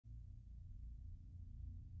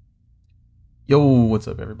Yo, what's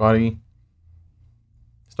up, everybody?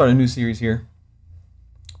 Start a new series here.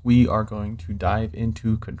 We are going to dive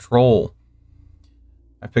into Control.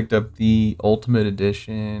 I picked up the Ultimate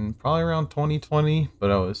Edition probably around 2020, but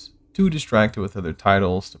I was too distracted with other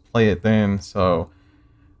titles to play it then, so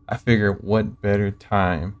I figured what better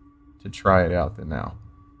time to try it out than now.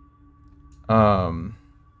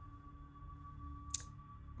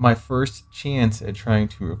 My first chance at trying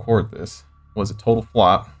to record this was a total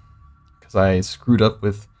flop because I screwed up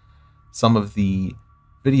with some of the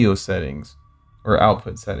video settings or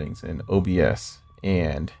output settings in OBS,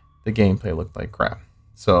 and the gameplay looked like crap.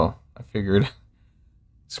 So I figured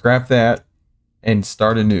scrap that and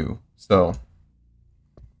start anew. So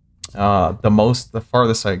the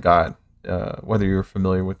farthest I got, whether you're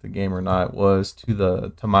familiar with the game or not, was to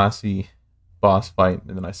the Tamasi boss fight,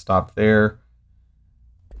 and then I stopped there.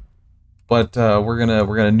 But we're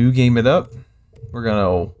gonna new game it up. We're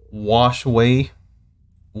gonna wash away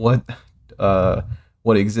what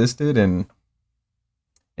existed and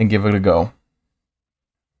give it a go.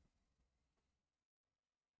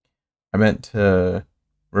 I meant to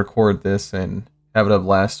record this and have it up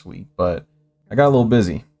last week, but I got a little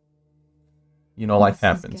busy. You know, life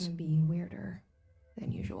happens. This is gonna be weirder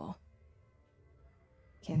than usual.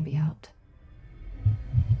 Can't be helped.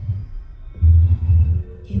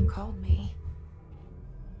 You called me.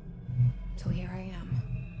 So here I am.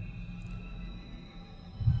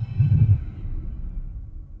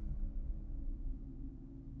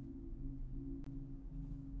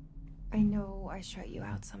 I know I shut you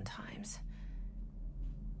out sometimes.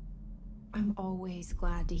 I'm always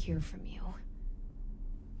glad to hear from you.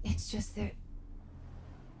 It's just that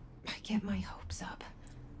I get my hopes up.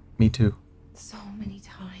 Me too. So many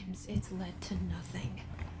times it's led to nothing.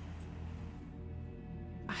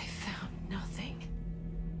 I found nothing.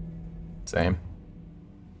 Same.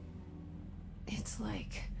 It's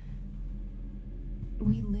like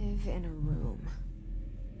we live in a room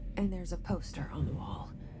and there's a poster on the wall.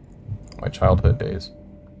 My childhood days.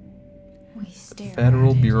 We stare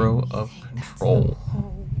Federal at it Bureau and we of think that's Control. the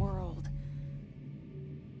whole world.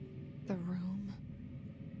 The room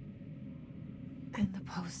and the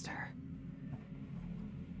poster.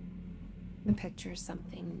 The picture's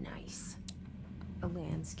something nice. A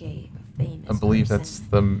landscape, a famous I believe person. that's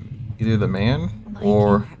either the man Like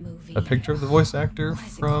or in that movie. a picture of the voice actor What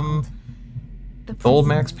is it from called? the old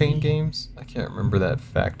prison Max Payne movie. games. I can't remember that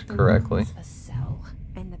fact The correctly. room's a cell,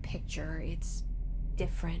 and the picture, it's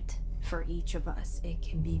different for each of us. It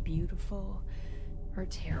can be beautiful or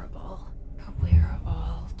terrible, but we're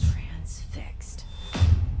all transfixed.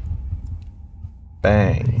 But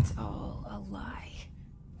Bang. it's all a lie.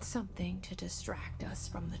 Something to distract us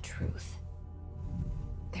from the truth.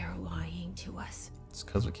 They're lying to us. It's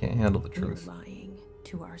because we can't handle the We're truth. lying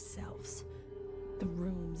to ourselves. The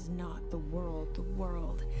room's not the world. The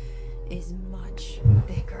world is much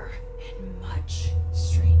bigger and much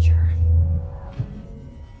stranger.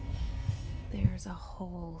 There's a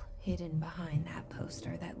hole hidden behind that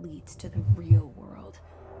poster that leads to the real world.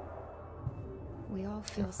 We all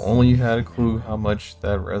feel If only you had a safe in clue that how much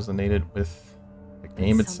that resonated with the But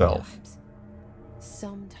game itself.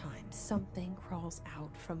 Sometimes something crawls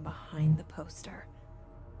out from behind the poster.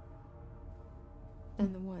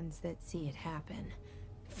 And the ones that see it happen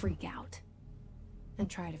freak out and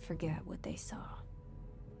try to forget what they saw.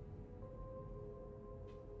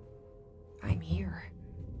 I'm here.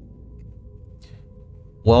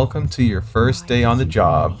 Welcome to your first Why day on the did you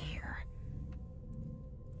want job. me here?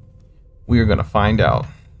 We are going to find out,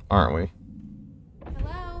 aren't we?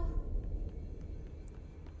 Hello?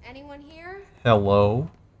 Anyone here? Hello?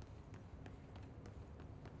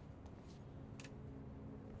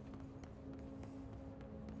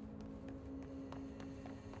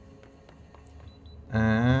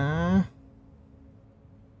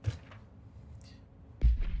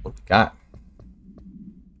 What we got?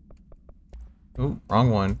 Oh, wrong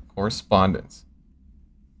one. Correspondence.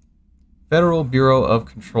 Federal Bureau of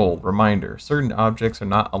Control. Reminder. Certain objects are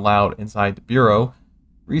not allowed inside the Bureau.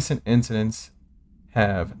 Recent incidents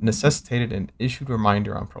have necessitated an issued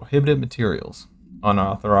reminder on prohibited materials.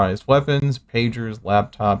 Unauthorized weapons, pagers,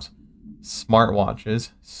 laptops,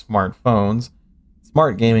 smartwatches, smartphones,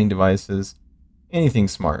 smart gaming devices, anything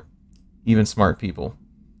smart, even smart people.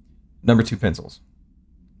 Number 2, pencils.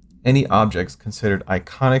 Any objects considered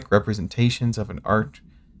iconic representations of an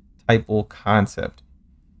archetypal concept,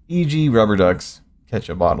 e.g. rubber ducks,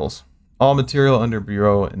 ketchup bottles. All material under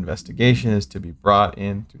Bureau investigation is to be brought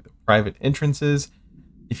in through the private entrances.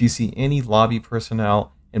 If you see any lobby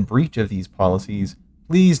personnel in breach of these policies,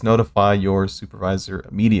 please notify your supervisor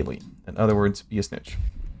immediately. In other words, be a snitch.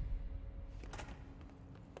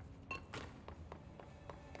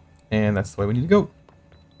 And that's the way we need to go.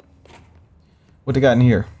 What they got in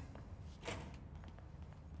here?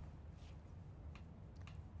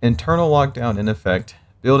 Internal lockdown in effect.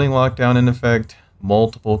 Building lockdown in effect.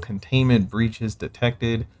 Multiple containment breaches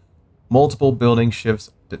detected. Multiple building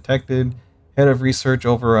shifts detected. Head of research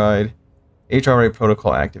override. HRA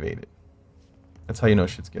protocol activated. That's how you know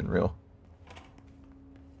shit's getting real.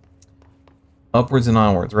 Upwards and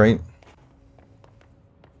onwards, right?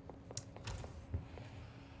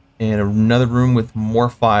 And another room with more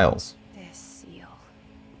files. This seal.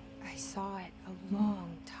 I saw it a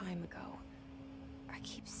long time ago. I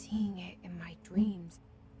keep seeing it in my dreams.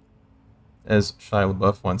 As Shia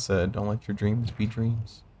LaBeouf once said, don't let your dreams be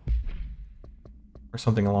dreams. Or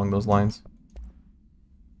something along those lines.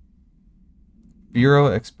 Bureau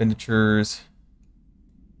expenditures.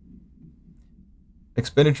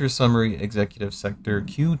 Expenditure summary, executive sector,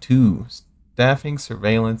 Q2, staffing,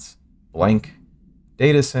 surveillance, blank,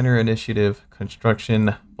 data center initiative,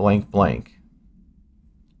 construction, blank, blank.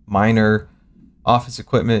 Minor, office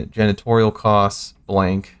equipment, janitorial costs,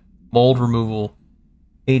 blank, mold removal,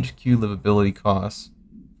 HQ livability costs.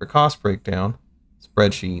 For cost breakdown,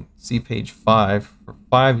 spreadsheet, see page 5 for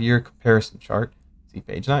 5-year comparison chart, see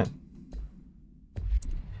page 9.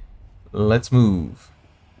 Let's move.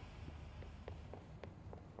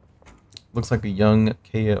 Looks like a young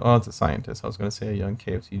oh, it's a scientist. I was going to say a young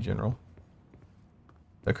KFC general.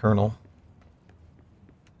 The colonel.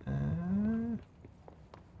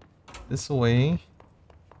 This way.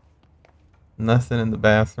 Nothing in the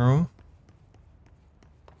bathroom.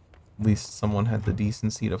 At least someone had the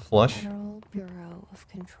decency to flush. Federal Bureau of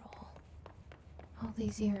Control. All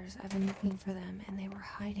these years I've been looking for them, and they were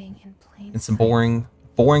hiding in plain And some sight.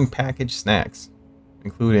 boring packaged snacks,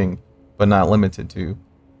 including, but not limited to,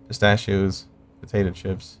 pistachios, potato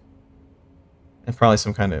chips, and probably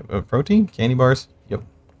some kind of protein, candy bars. Yep.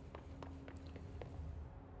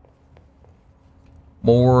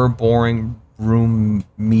 More boring room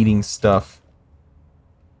meeting stuff.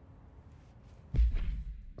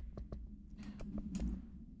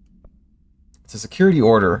 It's a security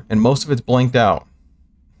order, and most of it's blanked out.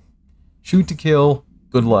 Shoot to kill.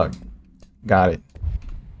 Good luck. Got it.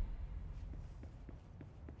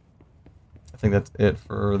 I think that's it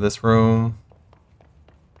for this room.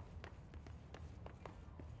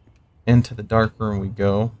 Into the dark room we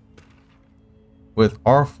go. With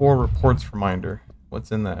R4 reports reminder.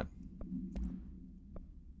 What's in that?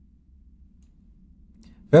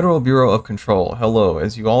 Federal Bureau of Control. Hello.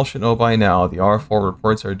 As you all should know by now, the R4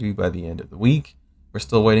 reports are due by the end of the week. We're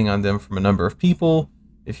still waiting on them from a number of people.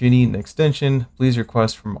 If you need an extension, please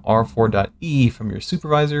request from R4.E from your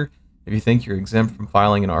supervisor. If you think you're exempt from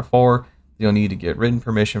filing an R4, you'll need to get written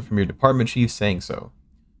permission from your department chief saying so.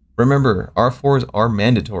 Remember, R4s are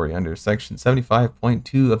mandatory under Section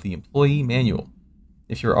 75.2 of the Employee Manual.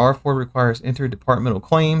 If your R4 requires interdepartmental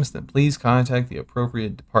claims, then please contact the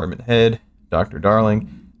appropriate department head, Dr.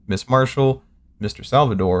 Darling, Miss Marshall, Mr.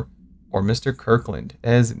 Salvador, or Mr. Kirkland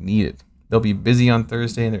as needed. They'll be busy on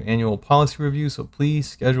Thursday in their annual policy review, so please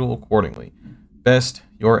schedule accordingly. Best,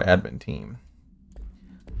 your admin team.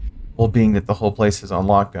 Well, being that the whole place is on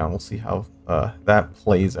lockdown, we'll see how that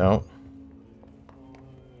plays out.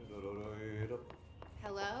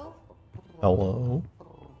 Hello? Hello?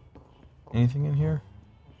 Anything in here?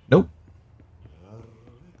 Nope.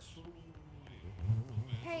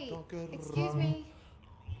 Hey, excuse me.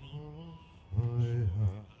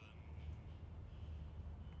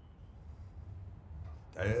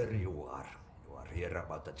 There you are. You are here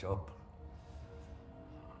about the job.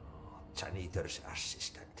 Janitor's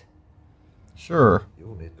assistant. Sure.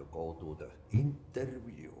 You need to go to the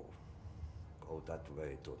interview. Go that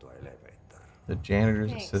way to the elevator. The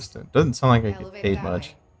janitor's Thanks. assistant. Doesn't sound like I get Elevator paid that much.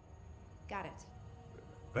 way. Got it.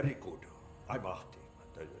 Very good. I'm Ahti,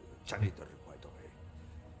 the janitor, by the way.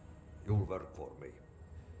 You'll work for me.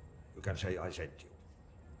 You can say I sent you.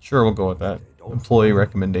 Sure, we'll go with that. Employee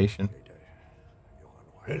recommendation.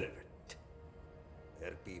 Johan helvet.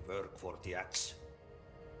 There be work for the axe.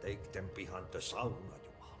 Take them behind the sauna,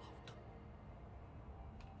 jumalauta.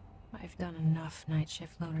 I've done enough night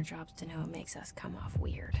shift loner jobs to know it makes us come off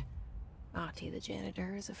weird. Ahti the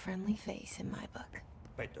janitor is a friendly face in my book.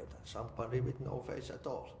 Better than somebody with no face at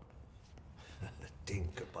all.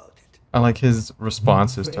 Think about it. I like his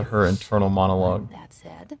responses to her internal monologue. That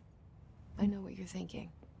said, I know what you're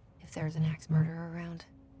thinking. If there's an axe murderer around,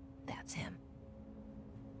 that's him.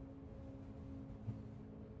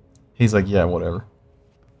 He's like, yeah, whatever.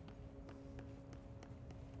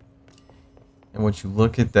 And once you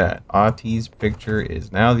look at that, Ahti's picture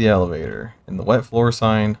is now the elevator, and the wet floor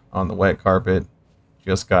sign on the wet carpet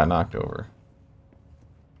just got knocked over.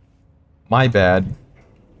 My bad.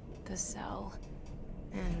 The cell.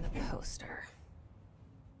 And the poster.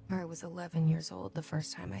 I was 11 years old the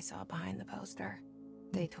first time I saw behind the poster.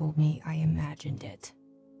 They told me I imagined it.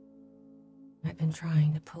 I've been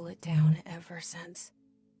trying to pull it down ever since.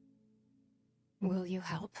 Will you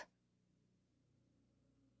help?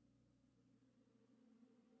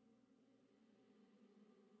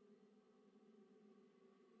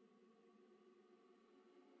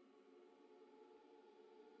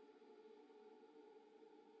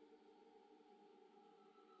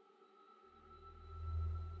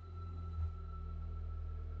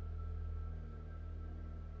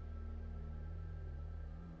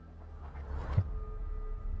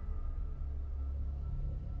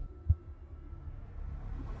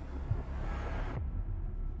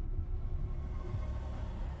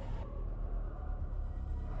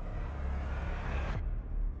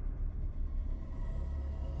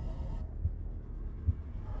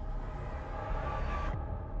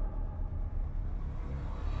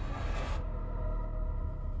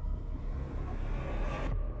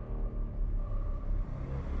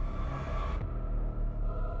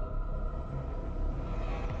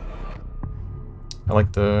 I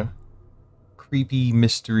like the creepy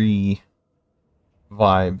mystery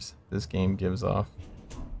vibes this game gives off.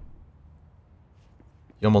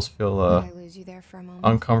 You almost feel Did I lose you there for a moment?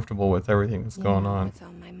 uncomfortable with everything that's going on. What's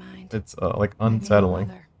on my mind? It's like unsettling.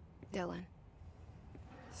 My brother, Dylan.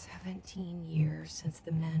 17 years since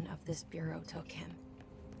the men of this bureau took him.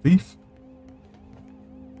 Thief.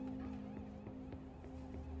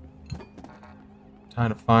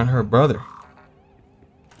 Time to find her brother.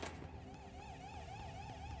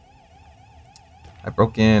 I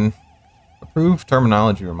broke in. Approved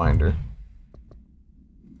terminology reminder.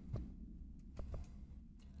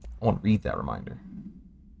 I want to read that reminder.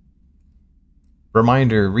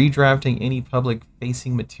 Reminder, redrafting any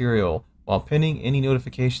public-facing material while pending any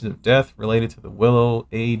notifications of death related to the Willow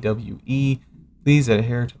AWE. Please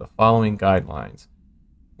adhere to the following guidelines.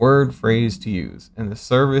 Word, phrase to use. In the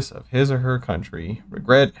service of his or her country,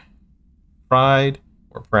 regret, pride,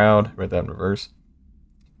 or proud, read that in reverse,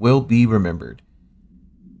 will be remembered.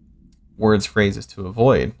 Words, phrases to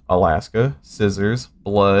avoid. Alaska, scissors,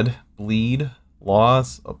 blood, bleed,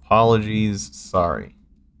 loss, apologies, sorry.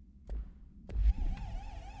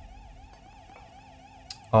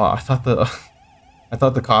 Oh, I thought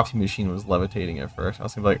the coffee machine was levitating at first. I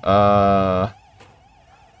was gonna be like,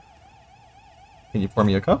 can you pour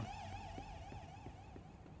me a cup?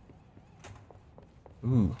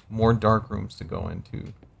 Ooh, more dark rooms to go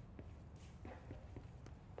into.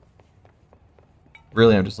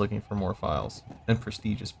 Really, I'm just looking for more files and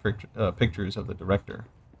prestigious pictures of the director.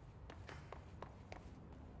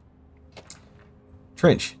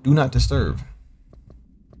 Trench, do not disturb.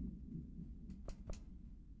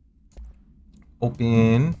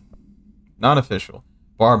 Open. Not official.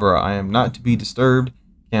 Barbara, I am not to be disturbed.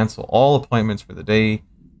 Cancel all appointments for the day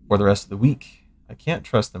or the rest of the week. I can't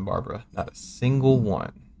trust them, Barbara. Not a single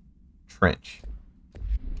one. Trench.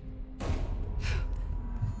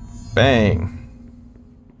 Bang.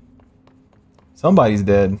 Somebody's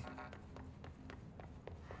dead.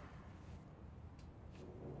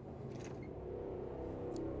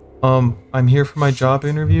 I'm here for my job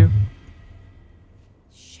interview.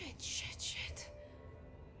 Shit.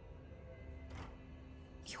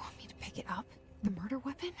 You want me to pick it up? The murder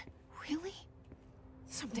weapon? Really?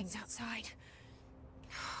 Something's outside.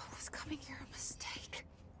 Was coming here a mistake?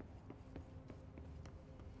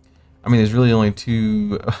 I mean, there's really only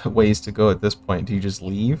two ways to go at this point. Do you just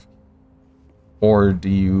leave? Or do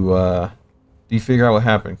you figure out what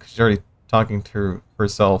happened? Because she's already talking to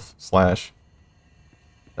herself slash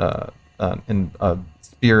in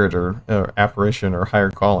spirit or apparition or higher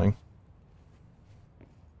calling.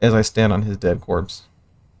 As I stand on his dead corpse.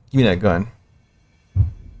 Give me that gun.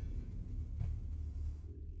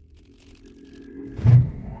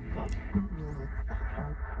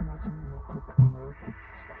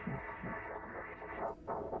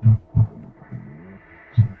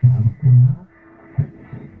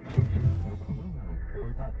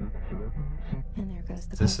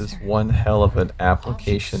 This is one hell of an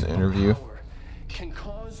application interview. Can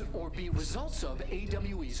cause or be results of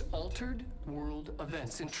AWE's altered world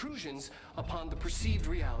events, intrusions upon the perceived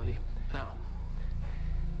reality. Now,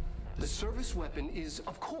 the service weapon is,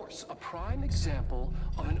 of course, a prime example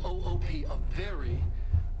of an OOP, a very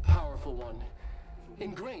powerful one.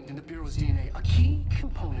 Ingrained in the Bureau's DNA, a key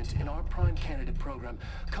component in our prime candidate program.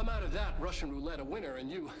 Come out of that Russian roulette a winner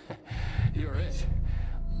and you're it.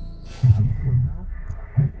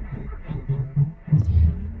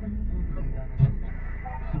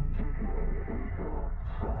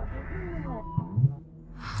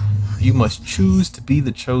 You must choose to be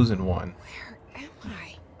the chosen one. Where am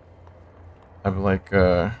I? I'd be like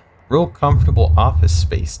a real comfortable office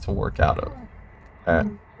space to work out of.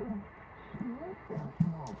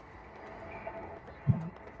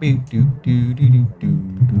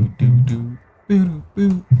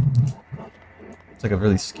 It's like a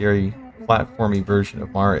really scary platformy version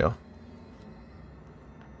of Mario.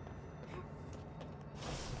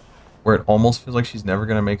 Where it almost feels like she's never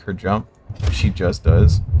going to make her jump. But she just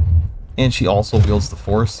does. And she also wields the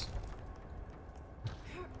Force.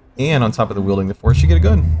 And on top of the wielding the Force, you get a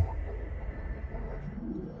gun.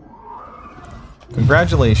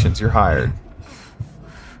 Congratulations, you're hired.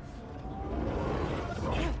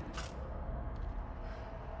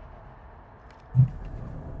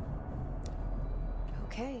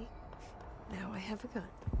 Okay. Now I have a gun.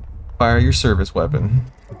 Fire your service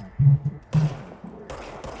weapon.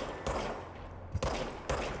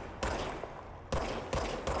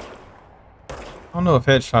 I don't know if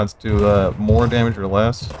headshots do more damage or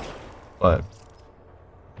less, but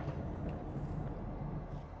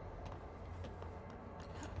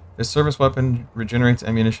this service weapon regenerates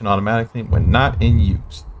ammunition automatically when not in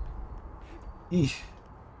use. Eesh.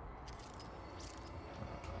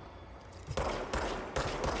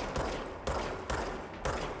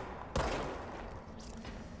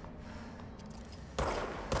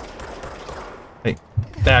 Hey,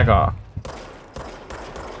 back off.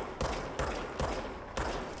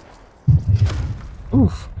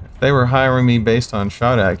 Oof. If they were hiring me based on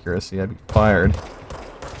shot accuracy, I'd be fired.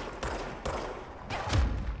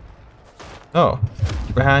 Oh,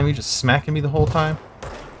 you behind me just smacking me the whole time?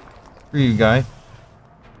 Screw you, guy.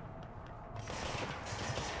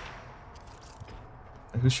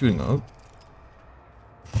 Who's shooting? Oh.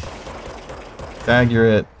 Dagger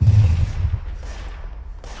it.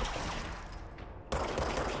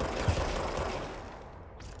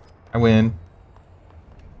 I win.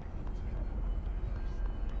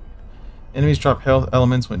 Enemies drop health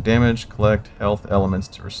elements when damaged. Collect health elements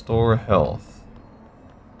to restore health.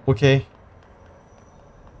 Okay.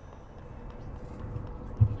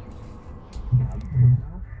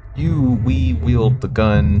 We wield the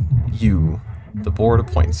gun. The board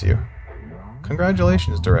appoints you.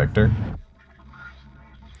 Congratulations, Director.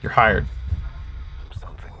 You're hired.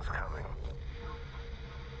 Something's coming.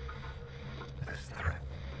 This threat.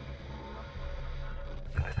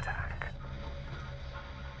 An attack.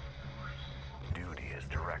 Duty as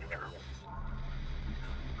director.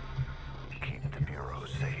 Keep the Bureau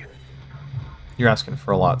safe. You're asking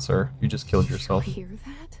for a lot, sir. You just killed yourself. Did you hear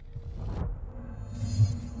that?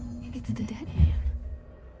 It's the dead man.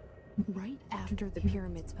 Right after the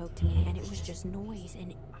pyramid spoke to me, and it was just noise,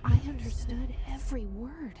 and I understood every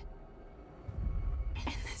word.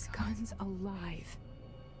 And this gun's alive.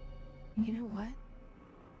 You know what?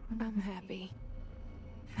 I'm happy.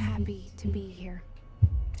 Happy to be here.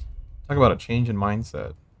 Talk about a change in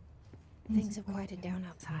mindset. Things have quieted down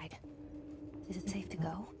outside. Is it safe to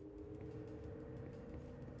go?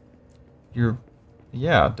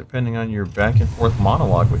 Yeah, depending on your back and forth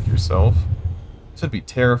monologue with yourself. This would be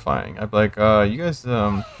terrifying. I'd be like, you guys,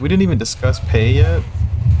 we didn't even discuss pay yet.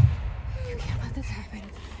 You can't let this happen.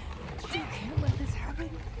 You can't let this happen.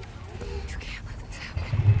 You can't let this happen.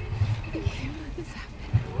 You can't let this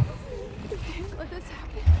happen. You can't let this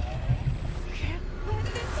happen. You can't let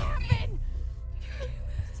this happen.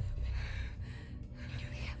 You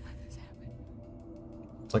can't let this happen.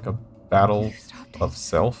 It's like a battle You stopped it. of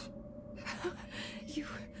self. You.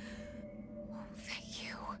 Oh, thank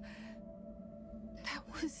you. That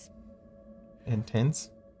was Intense.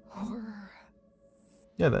 horror.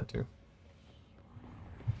 Yeah, that too.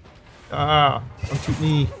 Ah, don't shoot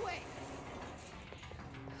me.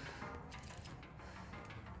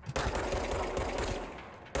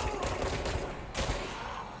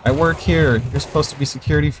 I work here. You're supposed to be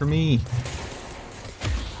security for me.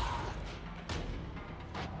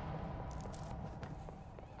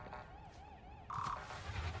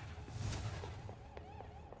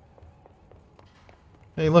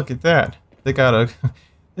 Hey, look at that. They got a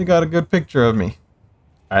good picture of me.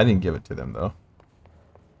 I didn't give it to them though.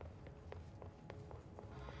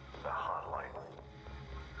 The hotline.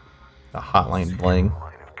 The hotline bling.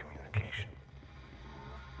 Line of communication.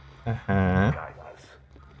 Uh-huh. Guidance.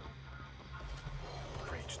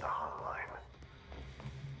 Reach the hotline.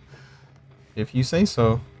 If you say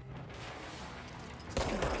so.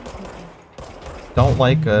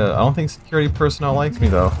 I don't think security personnel likes me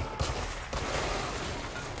though.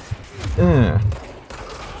 I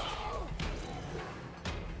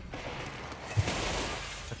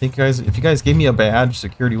think if you guys gave me a badge,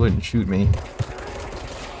 security wouldn't shoot me.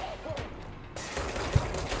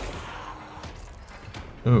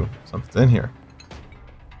 Ooh, something's in here.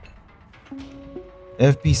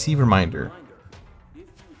 FBC reminder. If you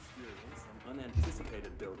experience an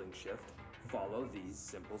unanticipated building shift, follow these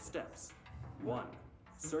simple steps. 1.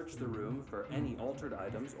 Search the room for any altered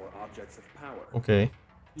items or objects of power. Okay.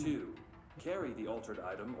 2. Carry the altered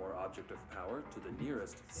item or object of power to the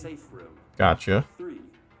nearest safe room. Gotcha. 3.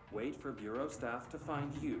 Wait for Bureau staff to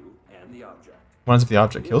find you and the object. What happens if the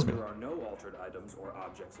object kills If me? there are no altered items or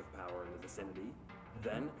objects of power in the vicinity,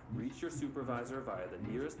 then reach your supervisor via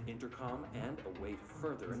the nearest intercom and await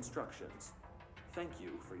further instructions. Thank you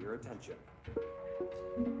for your attention.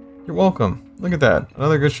 You're welcome. Look at that.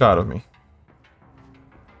 Another good shot of me.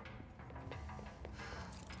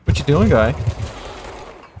 What you doing, guy?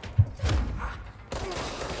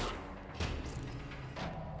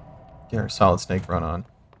 Get our Solid Snake run on.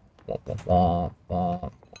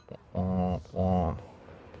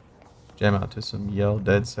 Jam out to some Yell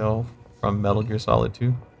Dead Cell from Metal Gear Solid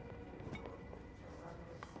 2.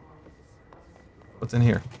 What's in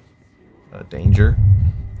here? Danger.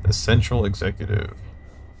 The Central Executive.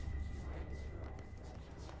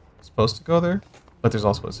 Supposed to go there, but there's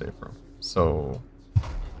also a safe room. So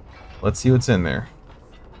let's see what's in there.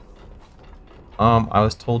 I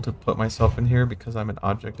was told to put myself in here because I'm an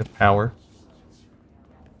object of power.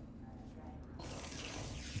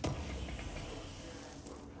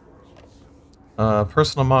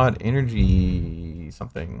 Personal mod energy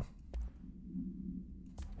something.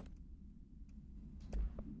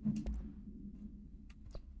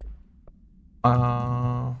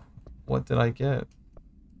 What did I get?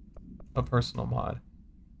 A personal mod.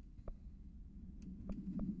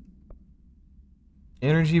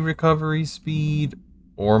 Energy recovery speed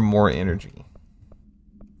or more energy.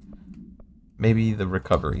 Maybe the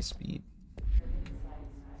recovery speed.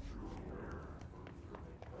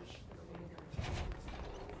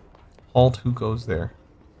 Halt, who goes there?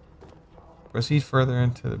 Proceed further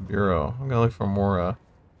into the bureau. I'm gonna look for more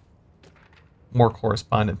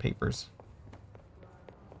correspondent papers.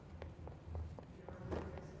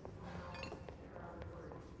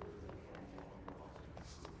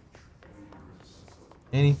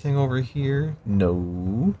 Anything over here?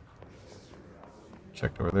 No.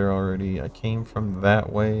 Checked over there already. I came from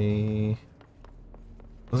that way.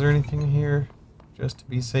 Was there anything here? Just to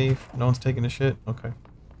be safe? No one's taking a shit? Okay.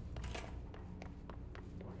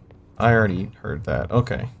 I already heard that.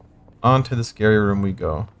 Okay. On to the scary room we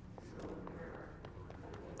go.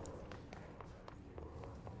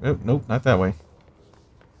 Oh, nope, not that way.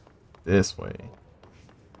 This way.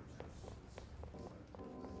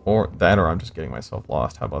 Or that, or I'm just getting myself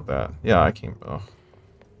lost. How about that? Yeah, I came... Oh.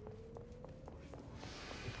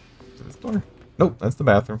 To this door? Nope, that's the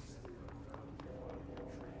bathroom.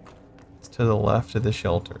 It's to the left of the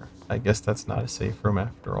shelter. I guess that's not a safe room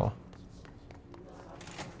after all.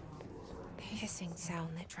 The hissing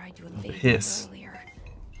sound that tried to invade hiss. me earlier.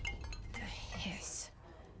 The hiss.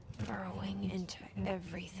 Burrowing into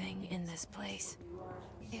everything in this place.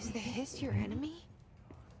 Is the hiss your enemy?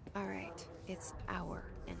 Alright, it's our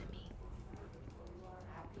enemy.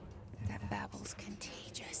 That babble's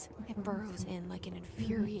contagious. It burrows in like an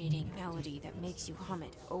infuriating melody that makes you hum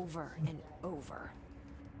it over and over.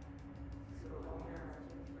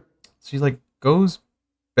 She like goes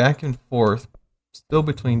back and forth, still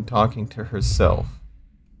between talking to herself.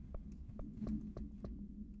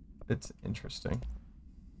 It's interesting.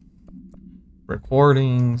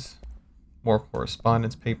 Recordings, more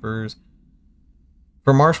correspondence papers.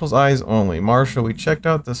 For Marshall's eyes only. Marshall, we checked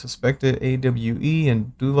out the suspected AWE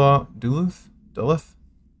in Duluth?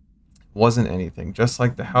 Wasn't anything. Just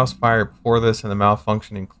like the house fire before this and the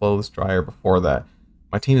malfunctioning clothes dryer before that.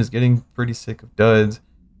 My team is getting pretty sick of duds.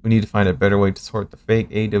 We need to find a better way to sort the fake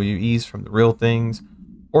AWEs from the real things.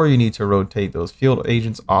 Or you need to rotate those field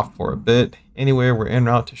agents off for a bit. Anyway, we're en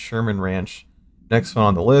route to Sherman Ranch. Next one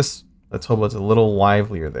on the list. Let's hope it's a little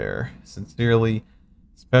livelier there. Sincerely,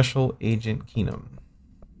 Special Agent Keenum.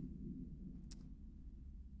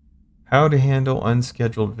 How to handle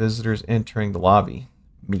unscheduled visitors entering the lobby.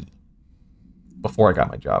 Me. Before I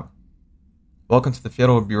got my job. Welcome to the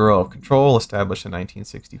Federal Bureau of Control, established in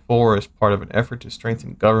 1964 as part of an effort to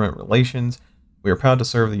strengthen government relations. We are proud to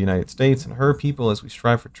serve the United States and her people as we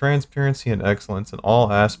strive for transparency and excellence in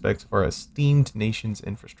all aspects of our esteemed nation's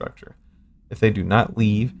infrastructure. If they do not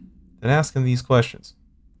leave, then ask them these questions.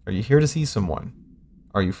 Are you here to see someone?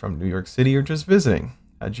 Are you from New York City or just visiting?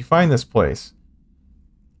 How'd you find this place?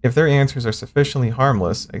 If their answers are sufficiently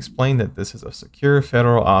harmless, explain that this is a secure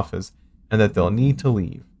federal office and that they'll need to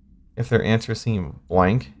leave. If their answers seem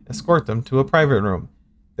blank, escort them to a private room.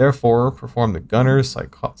 Therefore, perform the gunner's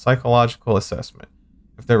psychological assessment.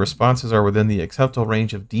 If their responses are within the acceptable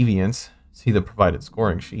range of deviance, see the provided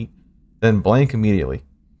scoring sheet, then blank immediately.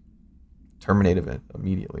 Terminate event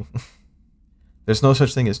immediately. There's no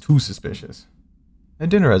such thing as too suspicious. And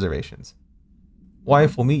dinner reservations.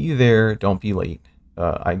 Wife will meet you there, don't be late.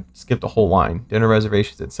 I skipped a whole line. Dinner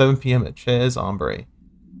reservations at 7 p.m. at Chez Ombre.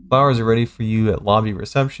 Flowers are ready for you at lobby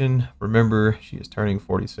reception. Remember, she is turning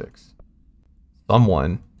 46.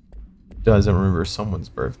 Someone doesn't remember someone's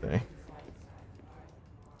birthday.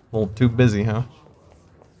 A little too busy, huh?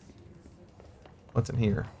 What's in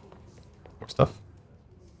here? More stuff?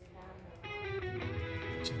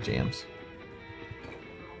 Jams.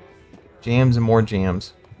 Jams and more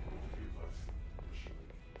jams.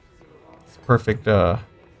 It's perfect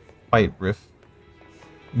fight riff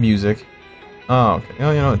music. Oh, okay.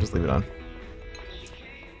 Oh, you know what? Just leave it on.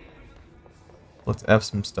 Let's F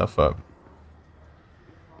some stuff up.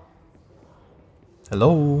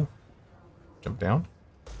 Hello? Jump down.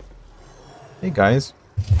 Hey, guys.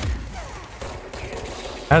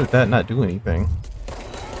 How did that not do anything?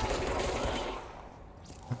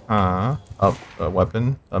 A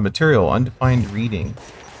weapon. A material. Undefined reading.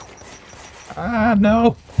 Ah,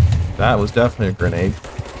 no. That was definitely a grenade.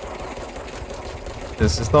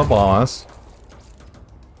 This is the boss.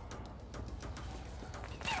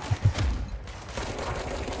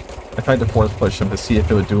 I tried to force push him to see if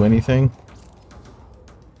it would do anything.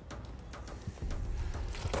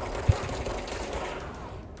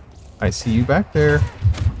 I see you back there.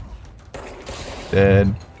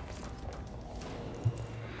 Dead.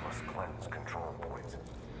 Must cleanse control points.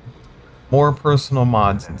 More personal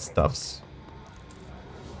mods and stuffs.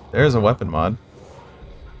 There's a weapon mod.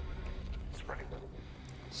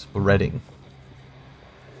 Spreading.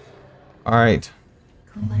 Alright.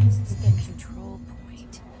 Cleanses the control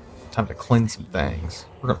point. Time to cleanse some things.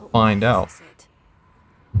 We're gonna find out.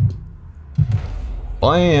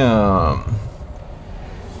 Blam!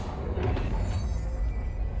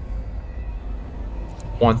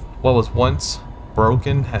 What was once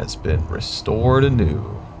broken has been restored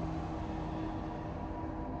anew.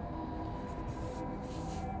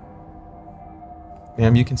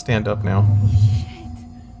 Ma'am, you can stand up now.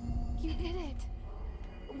 Shit. You did it.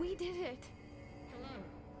 We did it.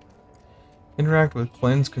 Interact with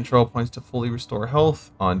cleanse control points to fully restore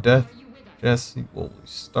health. On death, Jesse will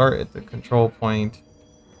start at the control point.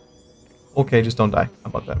 Okay, just don't die. How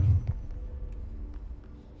about that?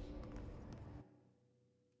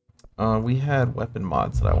 We had weapon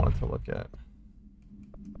mods that I wanted to look at.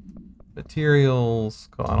 Materials.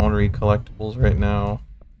 I don't want to read collectibles right now.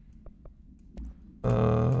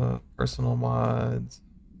 Personal mods.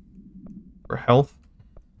 For health.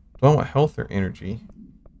 Do I want health or energy?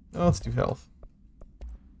 No, let's do health.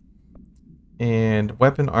 And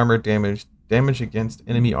weapon armor damage. Damage against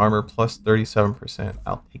enemy armor plus 37%.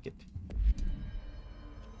 I'll take it.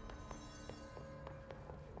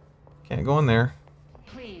 Can't go in there.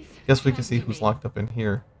 Guess we can see who's locked up in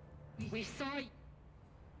here. We saw you.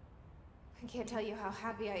 I can't tell you how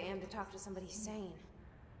happy I am to talk to somebody sane.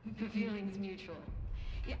 The feeling's mutual.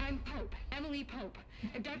 Yeah, I'm Pope, Emily Pope,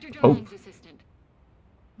 Dr. Pope. Darling's assistant.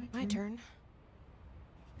 My turn.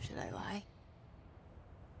 Should I lie?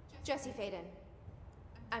 Jesse Faden.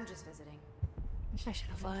 I'm just visiting. I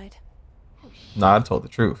should have lied. Nah, I told the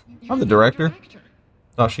truth. I'm the director.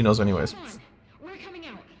 Oh, she knows anyways. Come on. We're coming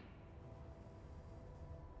out.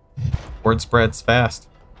 Word spreads fast.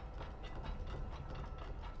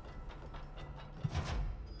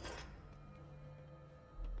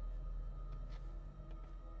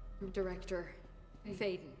 Director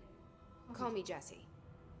Faden. Call me Jesse.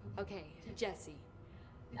 Okay, Jesse.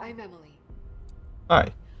 I'm Emily.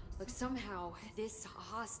 Hi. Look, somehow this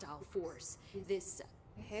hostile force, this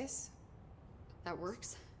Hiss? that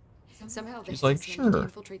works. Somehow She's this like, is going to sure,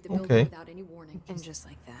 infiltrate the building okay. without any warning. And just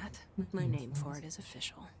like that, my name for it is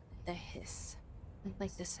official. The hiss.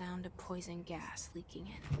 Like the sound of poison gas leaking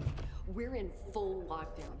in. We're in full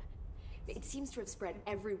lockdown. It seems to have spread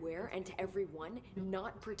everywhere and to everyone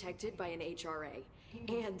not protected by an HRA.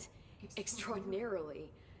 And, extraordinarily,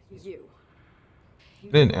 you. I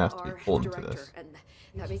didn't ask to be Our pulled into director, this. and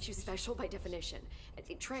that makes you special by definition.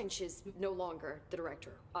 Trench is no longer the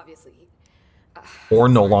director, obviously. Or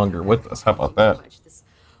no longer with us. How about that? This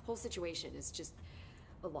whole situation is just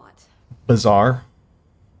a lot. Bizarre.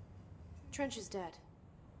 Trench is dead.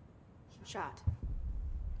 Shot.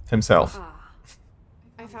 Himself.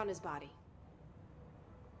 I found his body.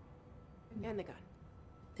 And the gun.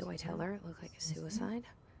 Do I tell her it looked like a suicide?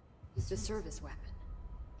 It's a service weapon.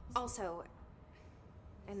 Also,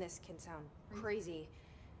 and this can sound crazy,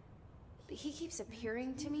 but he keeps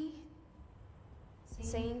appearing to me,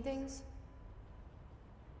 saying things.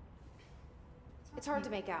 It's hard to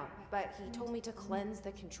make out, but he told me to cleanse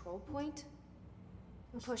the control point.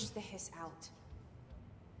 Push the hiss out.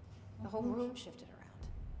 The whole room shifted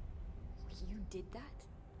around. You did that?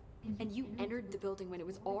 And you entered the building when it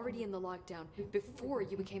was already in the lockdown before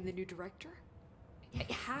you became the new director?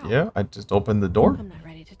 How? Yeah, I just opened the door. I'm not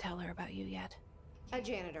ready to tell her about you yet. A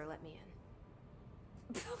janitor let me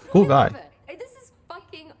in. Cool guy. This is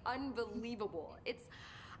fucking unbelievable.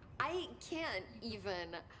 I can't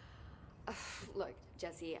even... Look,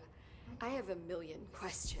 Jesse, I have a million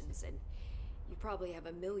questions, and you probably have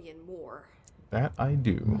a million more. That I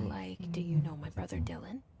do. Like, do you know my brother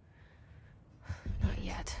Dylan? Not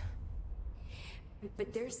yet.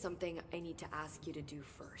 But there's something I need to ask you to do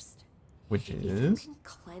first. Which If you is? can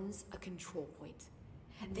cleanse a control point,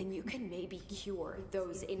 then you can maybe cure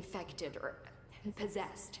those infected or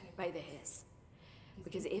possessed by the hiss.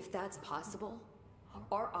 Because if that's possible,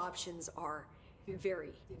 our options are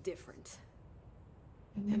very different.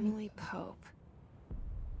 Emily Pope.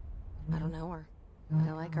 I don't know her, but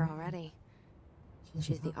I like her already.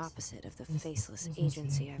 She's the opposite of the faceless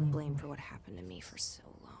agency I've blamed for what happened to me for so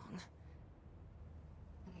long.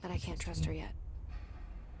 But I can't trust her yet.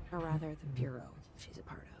 Or rather, the Bureau she's a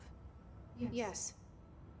part of. Yes.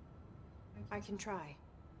 I can try.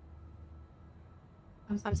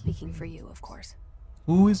 I'm speaking for you, of course.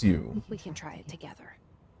 Who is you? We can try it together.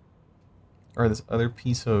 Or this other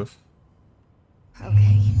piece of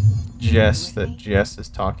Okay. Jess that Jess is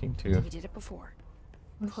talking to. We did it before.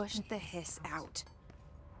 Push the hiss out.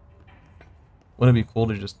 Wouldn't it be cool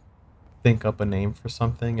to just think up a name for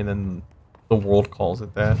something and then the world calls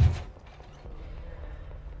it that?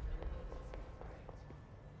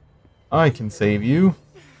 I can save you.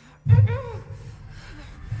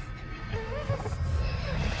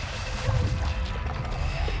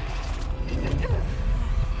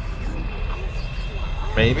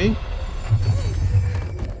 Maybe?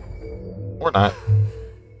 Or not.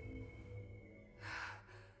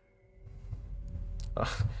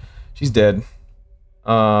 She's dead.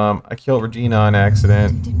 I killed Regina on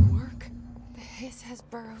accident. It didn't work. The hiss has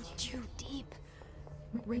burrowed too deep.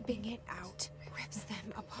 Ripping it out rips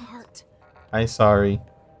them apart. I'm sorry.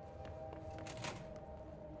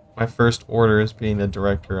 My first order is being the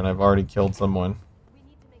director, and I've already killed someone.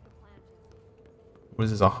 What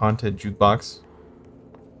is this, a haunted jukebox?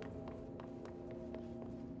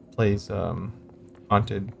 Plays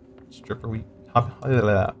haunted stripper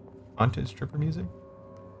haunted stripper music.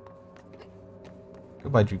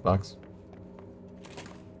 Goodbye, jukebox.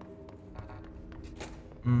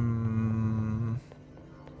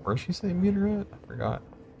 Where'd she say meet her at? I forgot.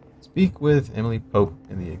 Speak with Emily Pope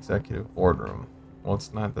in the executive boardroom. Well,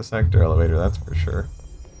 it's not the sector elevator, that's for sure.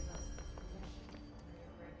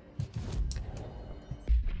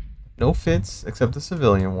 No fits except the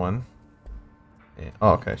civilian one. And,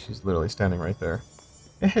 oh, okay, she's literally standing right there.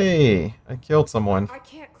 Hey, I killed someone. I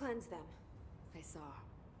can't cleanse them. I saw.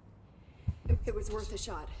 It was worth a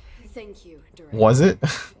shot. Thank you, Director. Was it?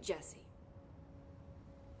 Jesse.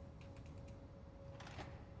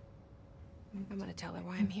 I'm gonna tell her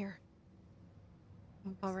why I'm here.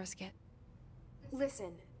 I'll risk it.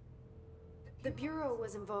 Listen, the Bureau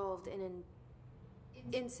was involved in an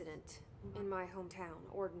incident in my hometown,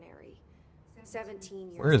 Ordinary,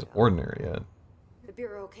 17 years Where is ago. Ordinary at? The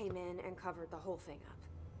Bureau came in and covered the whole thing up.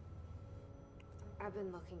 I've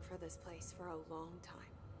been looking for this place for a long time.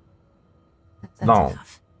 That's Long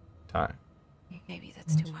enough. time. Maybe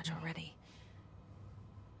that's too much already.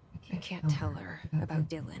 I can't tell her about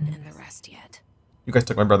Dylan and the rest yet. You guys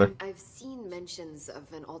took my brother. I've seen mentions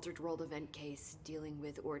of an Altered World event case dealing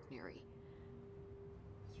with Ordinary.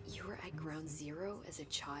 You were at Ground Zero as a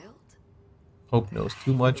child? Hope knows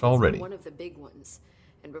too much It was already. one of the big ones,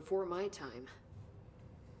 and before my time.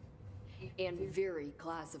 And very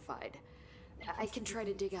classified. I can try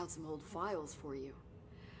to dig out some old files for you.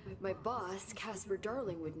 My boss, Casper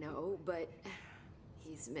Darling, would know, but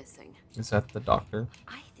he's missing. Is that the doctor?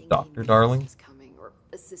 I think Dr. he knew Darling? this was coming, or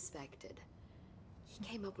suspected. He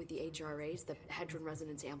came up with the HRAs, the Hadron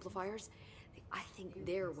Resonance Amplifiers. I think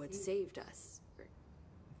they're what saved us. Or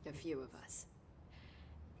a few of us.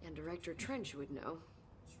 And Director Trench would know.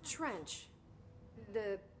 Trench.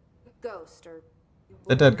 The ghost, or...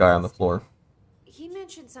 The dead guy on the floor. He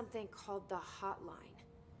mentioned something called the Hotline.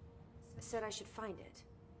 Said I should find it.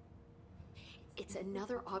 It's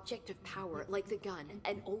another object of power, like the gun,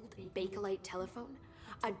 an old Bakelite telephone.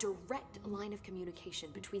 A direct line of communication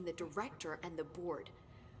between the director and the board.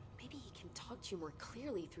 Maybe he can talk to you more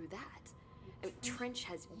clearly through that. I mean, Trench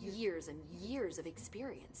has years and years of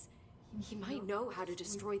experience. He might know how to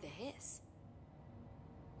destroy the hiss.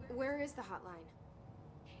 Where is the Hotline?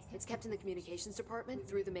 It's kept in the communications department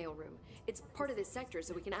through the mailroom. It's part of this sector,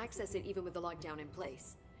 so we can access it even with the lockdown in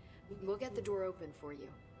place. We'll get the door open for you.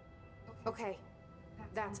 Okay,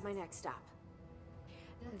 that's my next stop.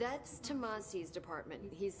 That's Tomasi's department.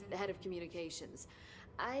 He's the head of communications.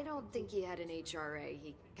 I don't think he had an HRA.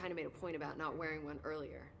 He kind of made a point about not wearing one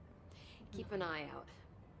earlier. Keep an eye out.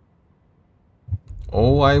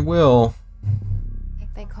 Oh, I will.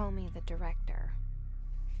 They call me the director.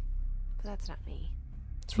 But that's not me.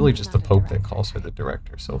 It's really just the Not a Pope that director. calls her the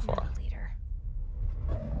director so Not far. a leader.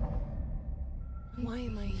 Why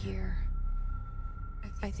am I here?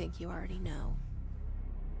 I think you already know.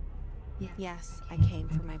 Yes, I came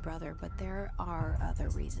for my brother, but there are other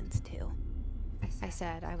reasons too. I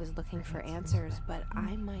said I was looking for answers, but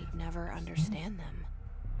I might never understand them.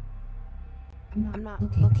 I'm not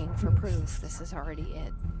looking for proof. This is already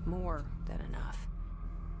it. More than enough.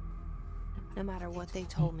 No matter what they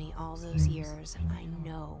told me all those years, I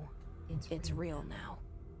know it's real now.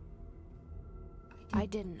 I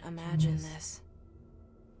didn't imagine this.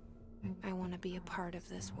 I want to be a part of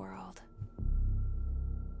this world.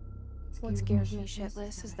 What scares me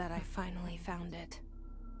shitless is that I finally found it.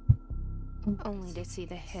 Only to see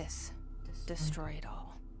the hiss destroy it all.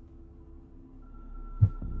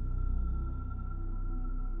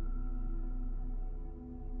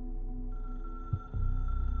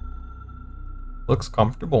 Looks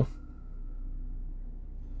comfortable.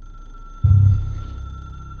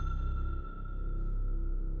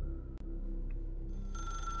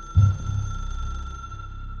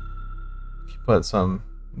 If you put some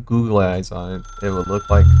Google eyes on it, it would look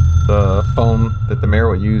like the phone that the mayor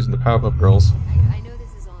would use in the Powerpuff Girls. I know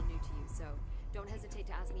this is all new to you, so don't hesitate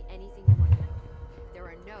to ask me anything you want to know. There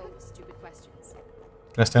are no stupid questions.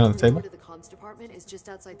 Can I stand on the door table? to the comms department is just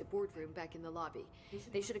outside the boardroom back in the lobby.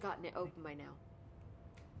 They should have gotten it open by now.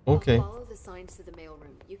 Okay. Follow the signs to the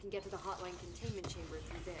mailroom. You can get to the hotline containment chamber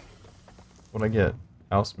through there. What'd I get?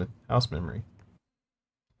 House memory.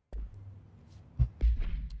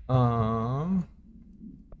 I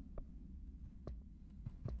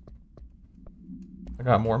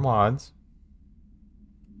got more mods.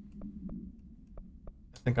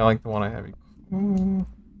 I think I like the one I have.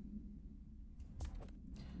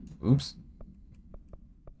 Oops.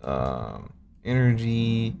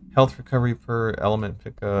 Energy, health recovery per element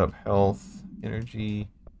pickup, health, energy.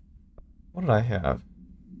 What did I have?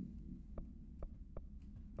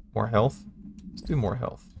 More health? Let's do more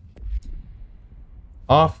health.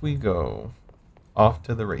 Off we go. Off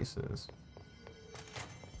to the races.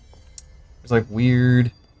 There's like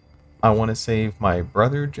weird, I want to save my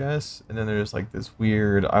brother Jess, and then there's like this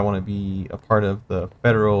weird, I want to be a part of the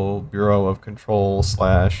Federal Bureau of Control /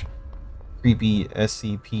 creepy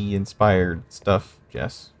SCP inspired stuff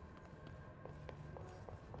Jess.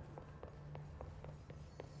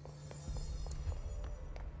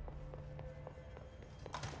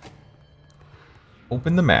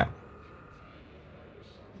 Open the map.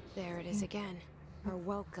 There it is again. Our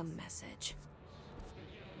welcome message.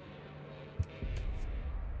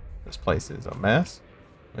 This place is a mess.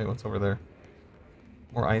 Wait, what's over there?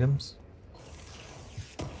 More items.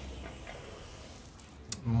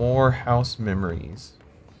 More house memories.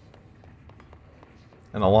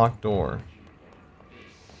 And a locked door.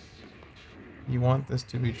 You want this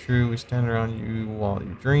to be true. We stand around you while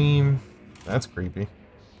you dream. That's creepy.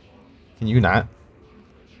 Can you not?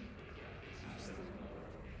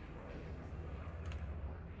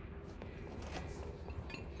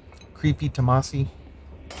 Creepy Tomasi.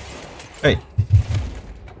 Hey.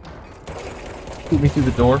 Shoot me through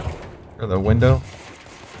the door. Or the window.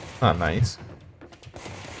 Not nice.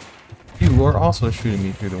 You are also shooting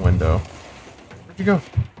me through the window. Where'd you go?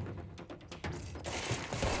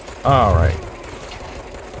 Alright.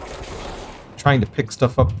 Trying to pick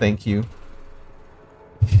stuff up, thank you.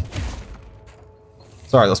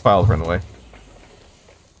 Sorry, those files were in the way.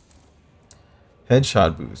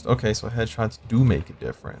 Headshot boost. Okay, so headshots do make a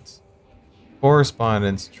difference.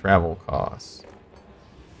 Correspondence travel costs.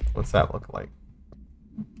 What's that look like?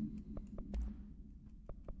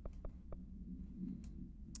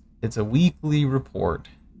 It's a weekly report.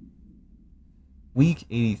 Week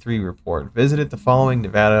 83 report. Visited the following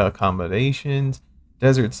Nevada accommodations: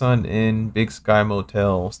 Desert Sun Inn, Big Sky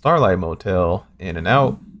Motel, Starlight Motel, In and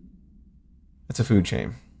Out. It's a food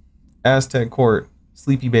chain. Aztec Court,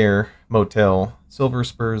 Sleepy Bear Motel, Silver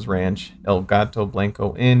Spurs Ranch, El Gato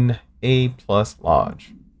Blanco Inn, A Plus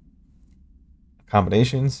Lodge.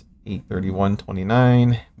 Accommodations,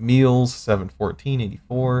 $831.29. Meals,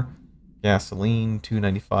 $714.84. Gasoline,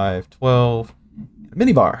 $295.12. And a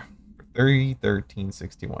minibar for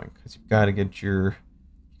 $13.61. Because you gotta get your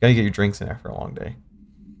drinks in after a long day.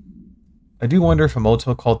 I do wonder if a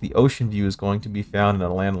motel called the Ocean View is going to be found in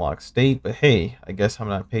a landlocked state, but hey, I guess I'm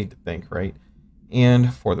not paid to think, right?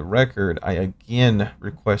 And for the record, I again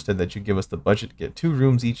requested that you give us the budget to get 2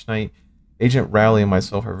 rooms each night. Agent Rowley and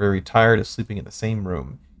myself are very tired of sleeping in the same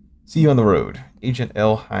room. See you on the road. Agent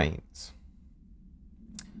L. Hines.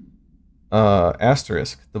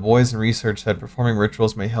 Asterisk. The boys in research said performing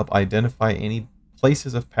rituals may help identify any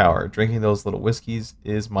places of power. Drinking those little whiskeys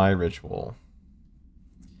is my ritual.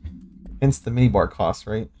 Hence the minibar cost,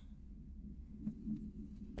 right?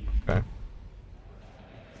 Okay.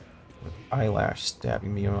 With eyelash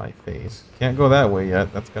stabbing me in my face. Can't go that way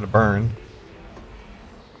yet. That's gonna burn.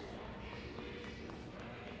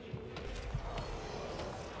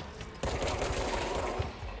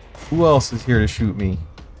 Who else is here to shoot me?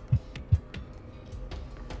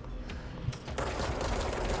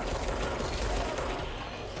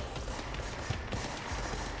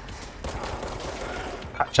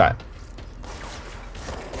 Hot shot.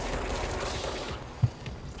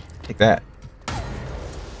 Take that.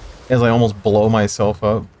 As I almost blow myself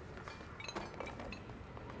up.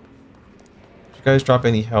 Did you guys drop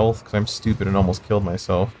any health? Because I'm stupid and almost killed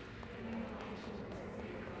myself.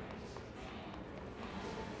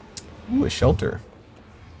 Ooh, a shelter.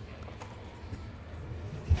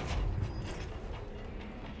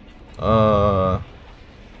 Can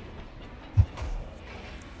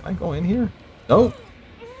I go in here? Nope.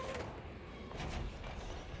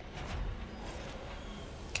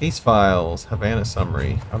 Case files, Havana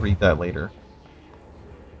summary. I'll read that later.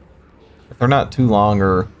 If they're not too long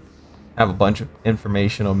or have a bunch of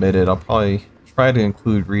information omitted, I'll probably try to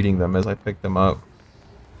include reading them as I pick them up.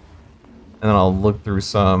 And then I'll look through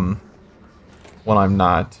some when I'm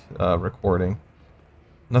not recording.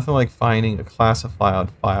 Nothing like finding a classified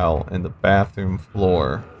file in the bathroom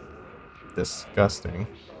floor. Disgusting.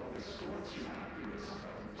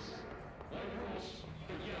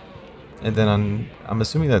 And then I'm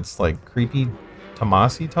assuming that's like creepy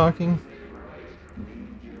Tomasi talking.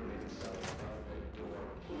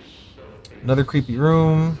 Another creepy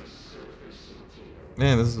room.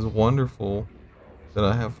 Man, this is wonderful that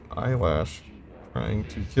I have eyelash trying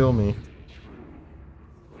to kill me.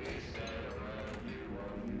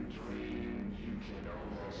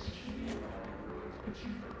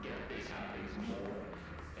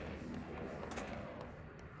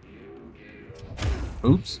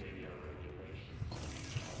 Oops.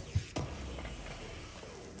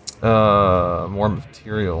 More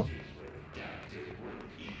material.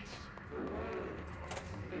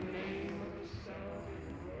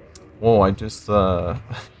 Whoa, I just,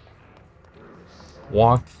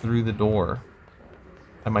 walked through the door.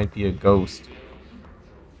 That might be a ghost.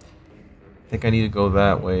 I think I need to go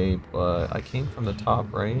that way, but I came from the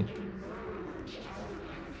top, right?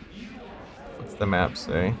 What's the map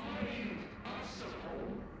say?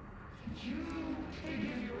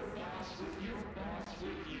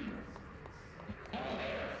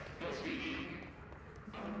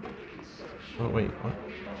 Oh, wait, what?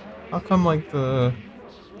 How come, like,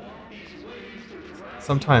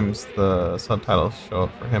 sometimes the subtitles show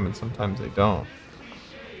up for him and sometimes they don't?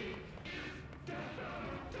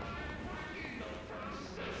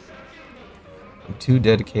 I'm too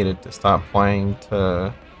dedicated to stop playing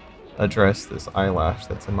to address this eyelash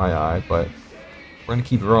that's in my eye, but we're gonna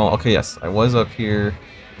keep rolling. Okay, yes, I was up here.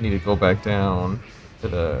 I need to go back down to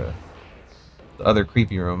the other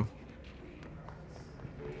creepy room.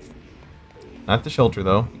 Not the shelter,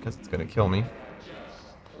 though, because it's gonna kill me.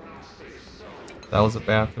 That was a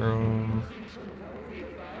bathroom.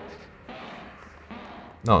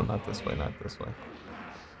 No, not this way, not this way.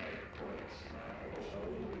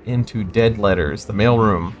 Into dead letters, the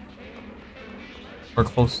mailroom. Or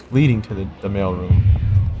close, leading to the mailroom.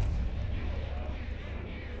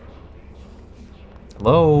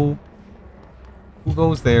 Hello? Who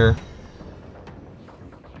goes there?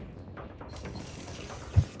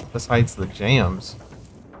 Besides the jams.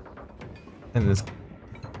 And this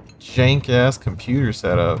jank-ass computer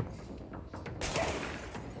setup.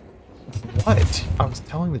 What? I was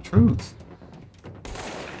telling the truth.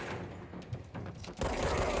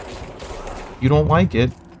 You don't like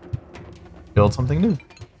it, build something new.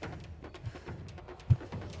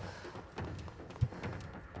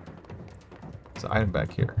 There's an item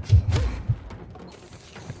back here.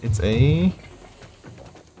 It's a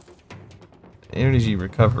energy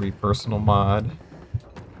recovery personal mod.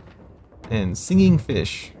 And singing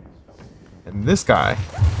fish. And this guy.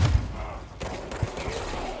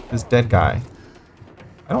 This dead guy.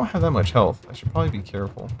 I don't have that much health. I should probably be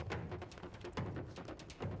careful.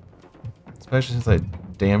 Especially since I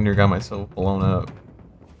damn near got myself blown up.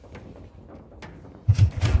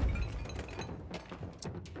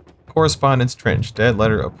 Correspondence Trench. Dead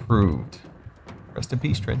letter approved. Rest in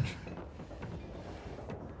peace, Trench.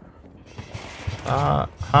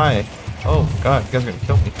 Hi. Oh, God, you guys are gonna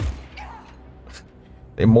kill me.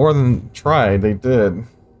 They more than tried, they did.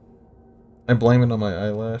 I blame it on my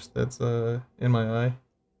eyelash that's in my eye.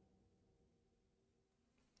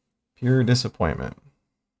 Pure disappointment.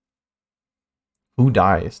 Who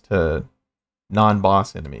dies to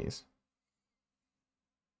non-boss enemies?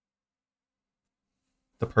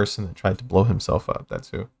 The person that tried to blow himself up, that's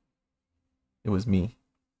who. It was me.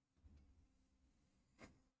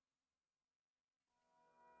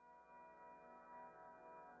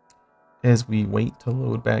 As we wait to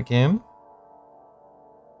load back in.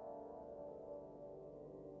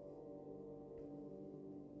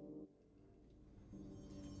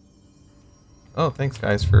 Oh, thanks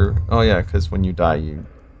guys for... Oh yeah, because when you die, you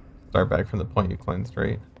start back from the point you cleansed,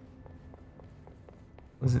 right?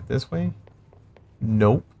 Was it this way?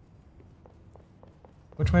 Nope.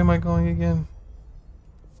 Which way am I going again?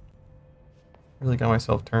 Really got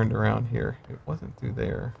myself turned around here. It wasn't through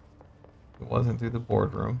there. It wasn't through the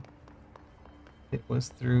boardroom. It was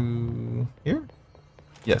through here?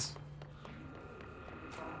 Yes.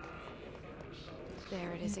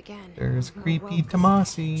 There it is again. There's More creepy welcome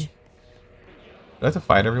Tomasi. message. Do I have to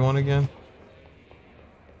fight everyone again?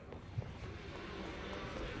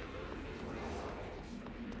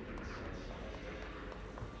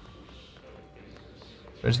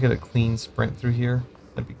 If I just get a clean sprint through here,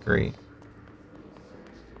 that'd be great.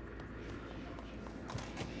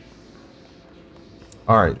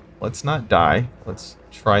 Alright, let's not die. Let's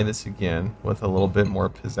try this again with a little bit more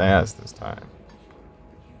pizzazz this time.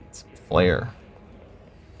 Some flair.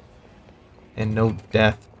 And no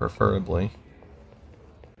death, preferably.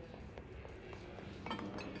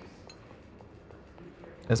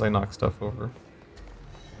 As I knock stuff over.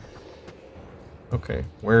 Okay,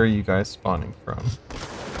 where are you guys spawning from?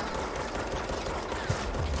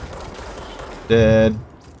 Dead.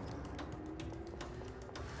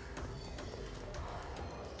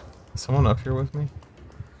 Is someone up here with me?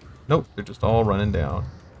 Nope, they're just all running down.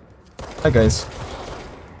 Hi guys.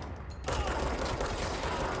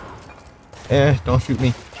 Don't shoot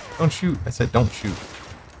me. Don't shoot. I said don't shoot.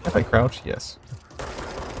 If I crouch, yes.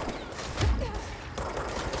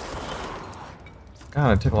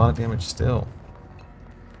 God, I took a lot of damage still.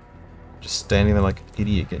 Just standing there like an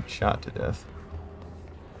idiot getting shot to death.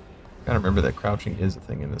 Gotta remember that crouching is a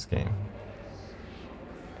thing in this game.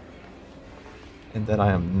 And that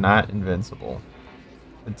I am not invincible.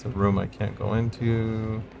 It's a room I can't go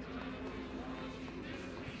into.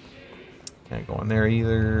 Can't go in there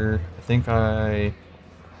either. I think I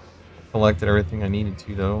collected everything I needed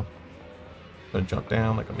to though. Gonna jump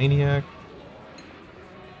down like a maniac.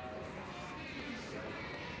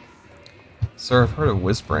 Sir, I've heard of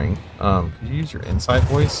whispering. Could you use your inside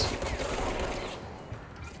voice?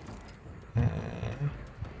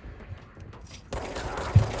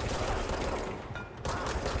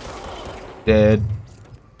 Dead.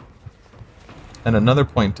 And another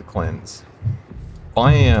point to cleanse.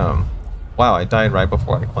 Bam! Wow, I died right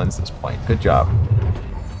before I cleansed this point. Good job.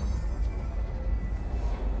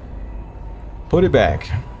 Put it back.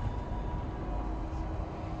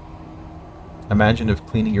 Imagine if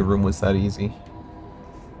cleaning your room was that easy.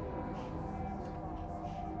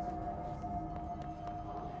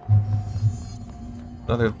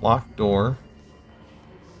 Another locked door.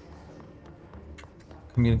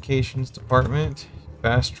 Communications department.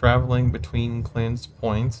 Fast traveling between cleansed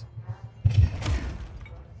points.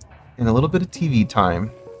 And a little bit of TV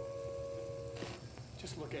time.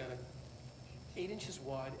 Just look at it. 8 inches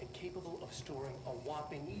wide and capable of storing a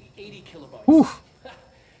whopping 80 kilobytes. Oof.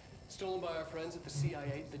 Stolen by our friends at the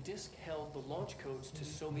CIA, the disk held the launch codes to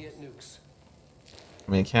Soviet nukes.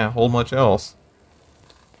 I mean, it can't hold much else.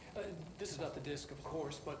 This is not the disk, of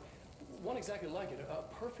course, but one exactly like it. A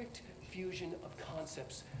perfect fusion of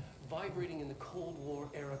concepts vibrating in the Cold War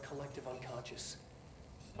era collective unconscious.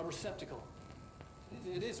 A receptacle.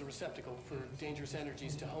 It is a receptacle for dangerous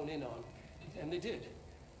energies to hone in on. And they did.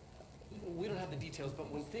 We don't have the details, but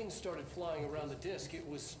when things started flying around the disk, it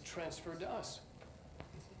was transferred to us.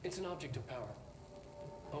 It's an object of power.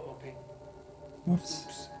 OOP. Oops.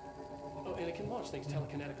 Oops. Oh, and it can launch things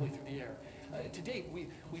telekinetically through the air. To date,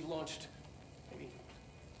 we've launched maybe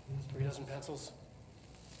 3 dozen pencils.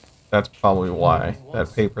 That's probably why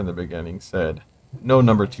that paper in the beginning said, no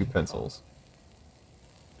number 2 pencils.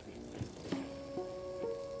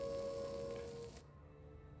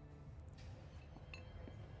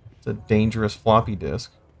 It's a dangerous floppy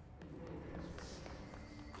disk.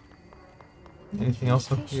 Anything else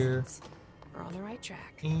up here? We're on the right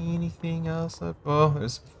track. Anything else up? Oh,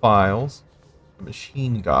 there's files. The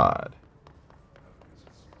Machine God.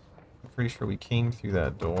 I'm pretty sure we came through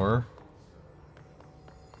that door.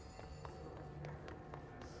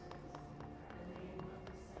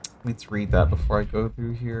 Let's read that before I go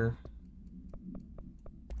through here.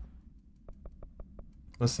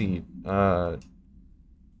 Let's see. The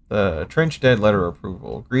Trench Dead Letter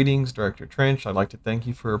Approval. Greetings, Director Trench. I'd like to thank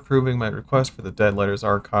you for approving my request for the Dead Letters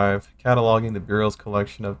Archive. Cataloging the Bureau's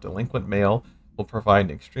collection of delinquent mail will provide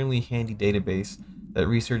an extremely handy database that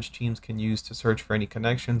research teams can use to search for any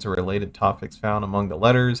connections or related topics found among the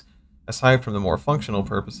letters. Aside from the more functional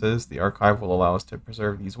purposes, the archive will allow us to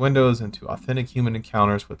preserve these windows into authentic human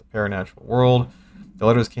encounters with the paranatural world. The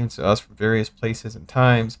letters came to us from various places and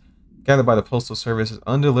times, gathered by the Postal Service as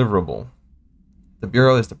undeliverable. The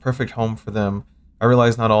Bureau is the perfect home for them. I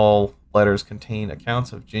realize not all letters contain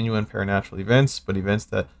accounts of genuine paranatural events,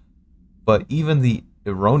 but even the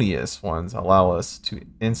erroneous ones allow us to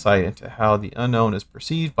insight into how the unknown is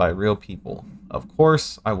perceived by real people. Of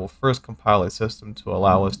course, I will first compile a system to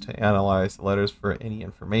allow us to analyze the letters for any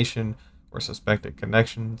information or suspected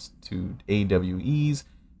connections to AWEs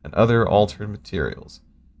and other altered materials.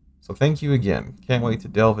 So thank you again. Can't wait to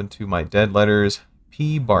delve into my dead letters.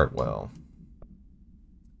 P. Bartwell.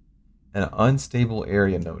 An unstable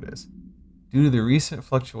area notice. Due to the recent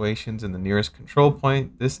fluctuations in the nearest control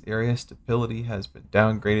point, this area's stability has been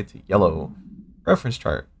downgraded to yellow. Reference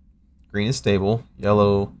chart. Green is stable.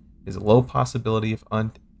 Yellow is a low possibility of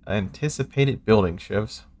unanticipated building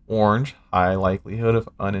shifts. Orange, high likelihood of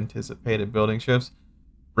unanticipated building shifts.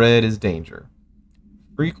 Red is danger.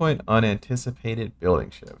 Frequent unanticipated building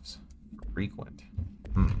shifts. Frequent.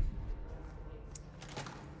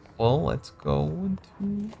 Well, let's go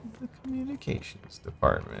into the communications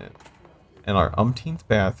department. And our umpteenth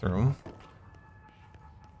bathroom.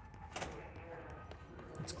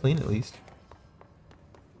 It's clean at least.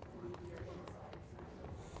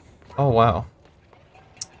 Oh wow.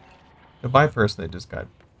 Goodbye person that just got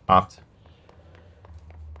popped.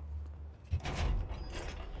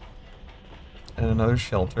 And another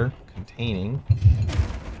shelter containing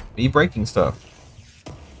me breaking stuff.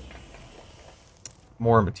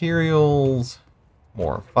 More materials,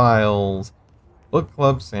 more files. Book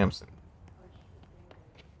Club Samson.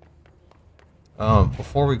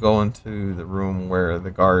 Before we go into the room where the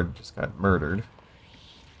guard just got murdered,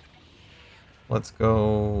 let's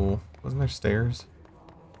go. Wasn't there stairs?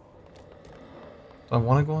 Do I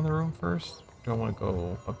want to go in the room first? Do I want to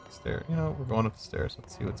go up the stairs? You know, we're going up the stairs.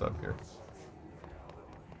 Let's see what's up here.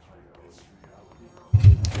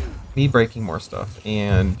 Me breaking more stuff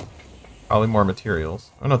and probably more materials.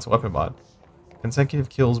 Oh no, it's a weapon mod. Consecutive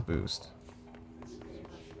kills boost.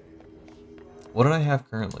 What did I have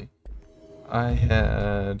currently? I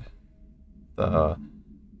had the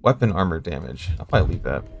weapon armor damage. I'll probably leave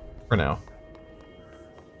that for now.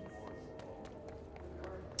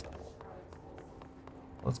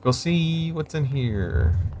 Let's go see what's in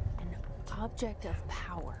here. An object of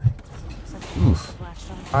power. Oof.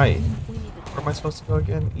 Hi. Where am I supposed to go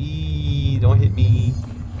again? Eee, don't hit me.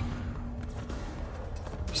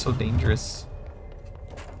 You're so dangerous.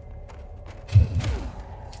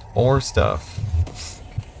 More stuff.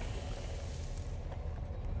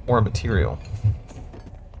 More material.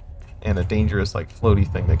 And a dangerous, like,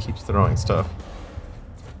 floaty thing that keeps throwing stuff.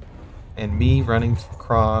 And me running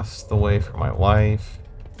across the way for my life.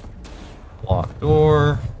 Locked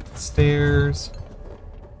door. Stairs.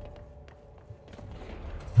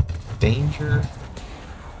 Danger.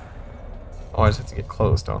 Oh, I just have to get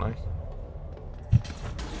close, don't I?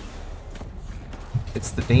 It's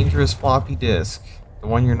the dangerous floppy disk. The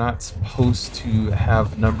one you're not supposed to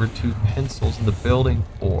have number 2 pencils in the building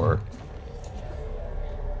for.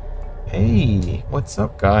 Hey, what's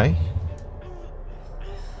up, guy?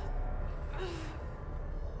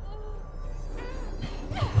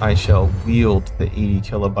 I shall wield the 80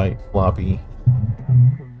 kilobyte floppy.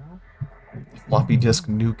 Floppy disk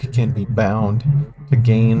nuke can be bound to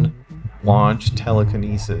gain launch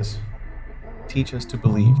telekinesis. Teach us to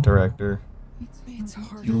believe, Director. It's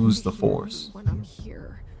hard. Use the Force. When I'm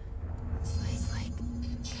here, it's like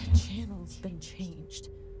the channel's been changed.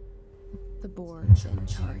 The board's in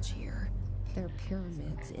charge here. They're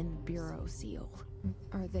pyramids in Bureau seal.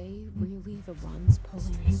 Are they really the ones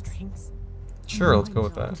pulling the strings? Sure, let's go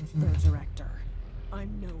with that. Their director.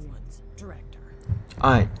 I'm no one's director.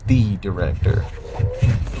 I'm the director.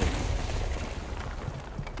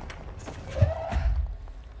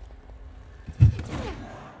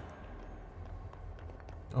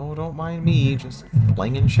 Oh, don't mind me, just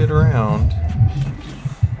flinging shit around.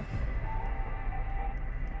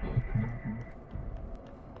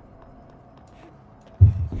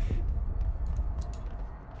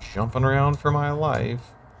 jumping around for my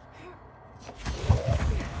life.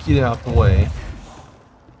 Get out the way.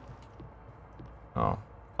 Oh,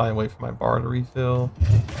 probably wait for my bar to refill.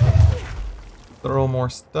 Throw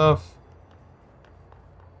more stuff.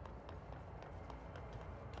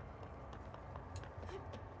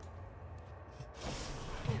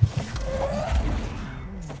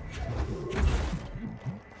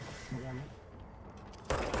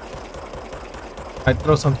 I'd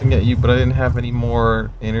throw something at you, but I didn't have any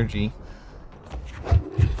more energy.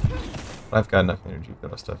 But I've got enough energy to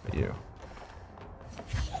throw stuff at you.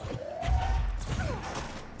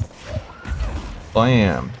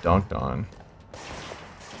 Blam! Dunked on.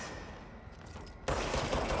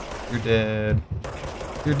 You're dead.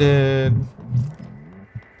 You're dead.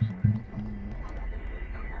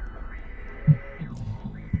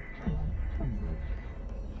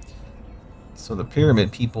 So the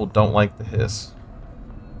pyramid people don't like the hiss.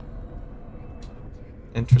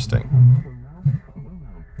 Interesting.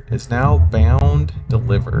 Is now bound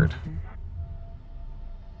delivered.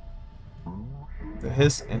 The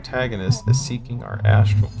hiss antagonist is seeking our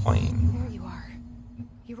astral plane. There you are.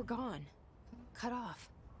 You were gone. Cut off.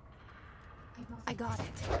 I got it.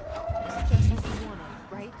 Just like you wanted,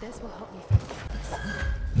 right? This will help me fix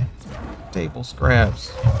this. Table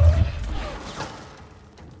scraps.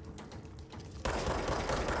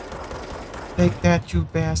 Take that, you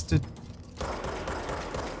bastard.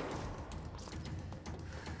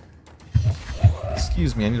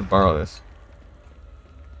 Excuse me, I need to borrow this.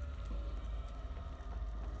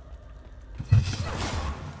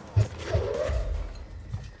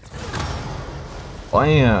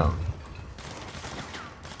 Bam!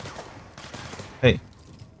 Hey,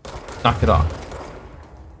 knock it off.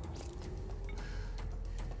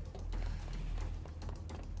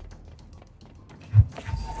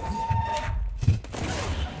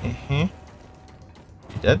 You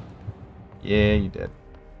dead? Yeah, you dead.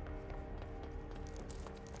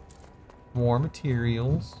 More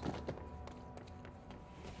materials.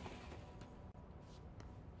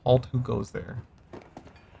 Halt, who goes there?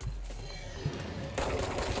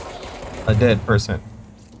 A dead person.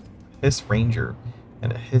 A hiss ranger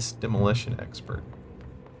and a hiss demolition expert.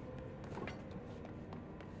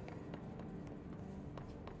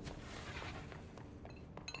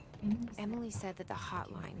 Emily said that the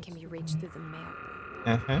hotline can be reached through the mail.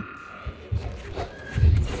 Uh-huh.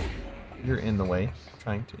 You're in the way,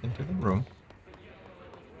 trying to enter the room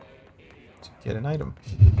to get an item.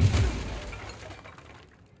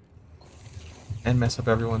 And mess up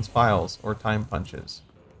everyone's files or time punches.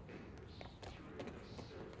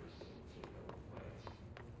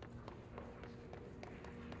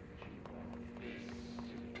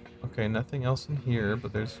 Okay, nothing else in here,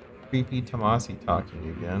 but there's creepy Tomasi talking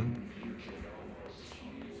again.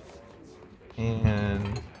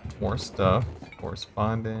 And more stuff.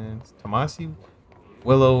 Correspondence. Tomasi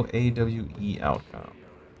Willow AWE outcome.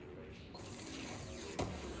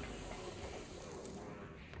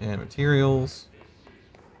 And materials.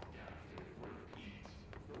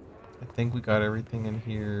 I think we got everything in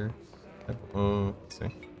here. Oh, let's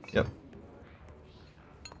see. Yep.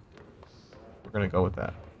 We're gonna go with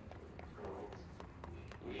that.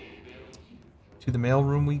 To the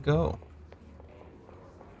mailroom we go.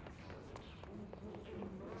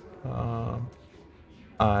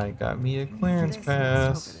 I got me a clearance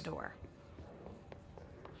pass. Open the door.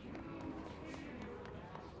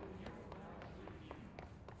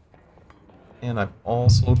 And I've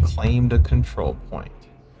also claimed a control point.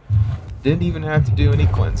 Didn't even have to do any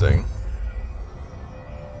cleansing.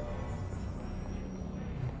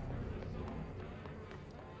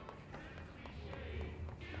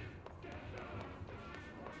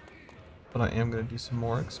 But I am going to do some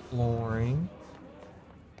more exploring.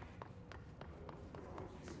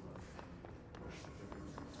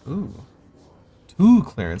 Ooh. 2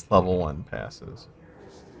 clearance level 1 passes.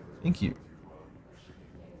 Thank you.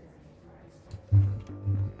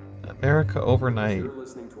 America Overnight. You're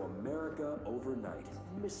listening to America Overnight,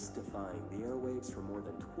 mystifying the airwaves for more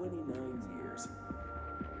than 29 years.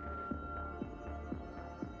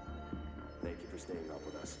 Thank you for staying up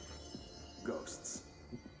with us. Ghosts.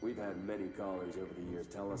 We've had many callers over the years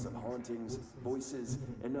tell us of hauntings, voices,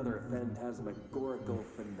 and other phantasmagorical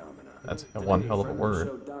phenomena. That's one hell of a word.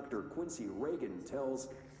 Show Dr. Quincy Reagan tells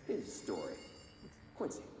his story.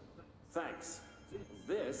 Quincy. Thanks.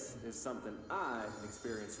 This is something I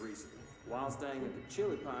experienced recently while staying at the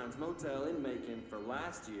Chili Pines Motel in Macon for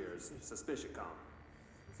last year's SuspiciaCon.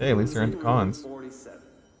 Hey, at least they're into cons. 47.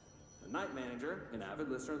 The night manager, an avid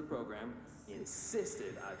listener of the program,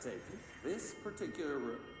 insisted I take this particular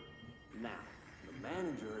room. Now, the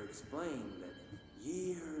manager explained that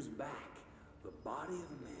Years back, the body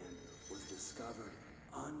of a man was discovered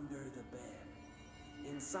under the bed.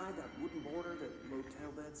 Inside that wooden border that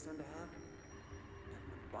motel beds tend to have. And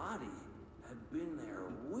the body had been there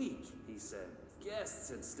a week, he said. Guests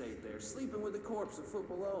had stayed there, sleeping with the corpse a foot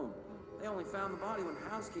below. They only found the body when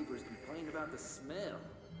housekeepers complained about the smell.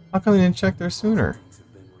 How come they didn't check there sooner? Things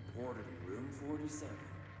have been reported in room 47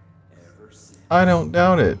 ever since. I don't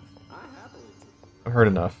doubt it. I happily took I've heard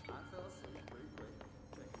enough. I fell asleep pretty quick,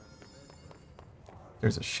 checking out the bed.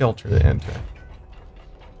 There's a shelter to enter.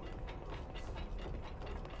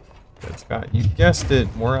 It's got, you guessed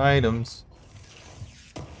it, more items.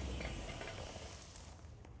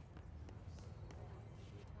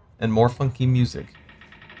 And more funky music.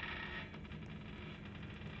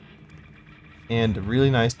 And a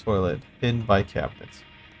really nice toilet hidden by cabinets.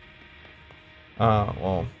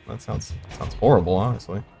 Well, that sounds horrible,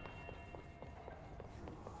 honestly.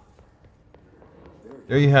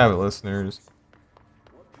 There you have it, listeners.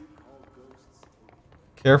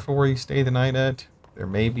 Careful where you stay the night at. There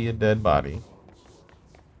may be a dead body.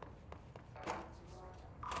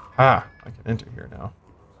 Ah, I can enter here now.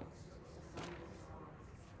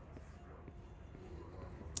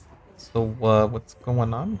 So, what's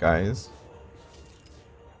going on, guys?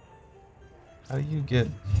 How do you get...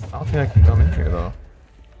 I don't think I can come in here, though.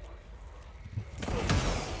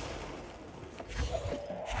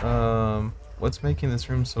 What's making this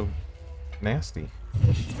room so nasty?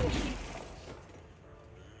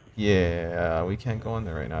 Yeah, we can't go in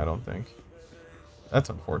there right now, I don't think. That's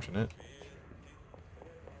unfortunate.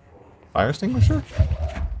 Fire extinguisher?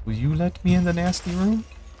 Will you let me in the nasty room?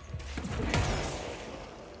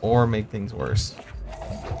 Or make things worse?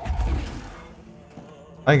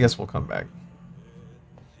 I guess we'll come back.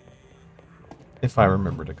 If I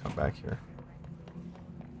remember to come back here.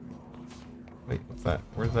 Wait, what's that?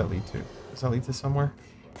 Where does that lead to? Does that lead to somewhere?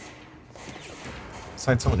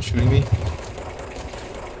 Besides someone shooting me?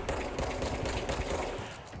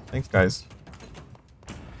 Thanks, guys.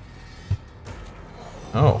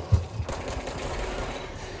 Oh.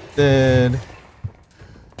 Dead.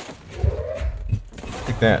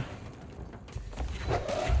 Take that.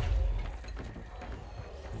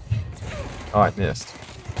 Oh, I missed.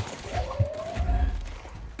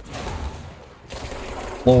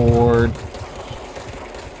 Lord.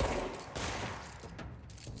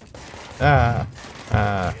 Ah.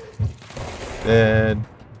 Ah. Dead.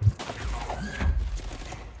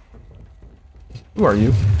 Who are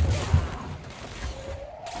you?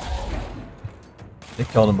 They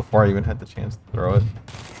killed him before I even had the chance to throw it.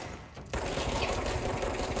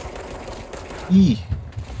 Eee.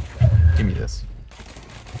 Give me this.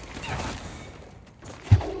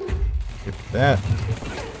 Get that.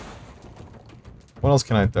 What else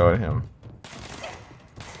can I throw at him?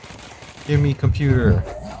 Give me computer.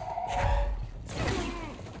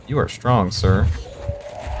 You are strong, sir.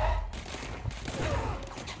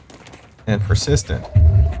 And persistent.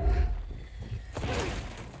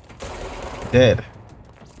 Dead.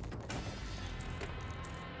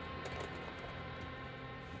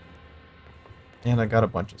 And I got a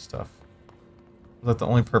bunch of stuff. Was that the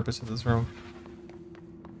only purpose of this room?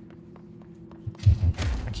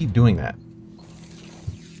 I keep doing that.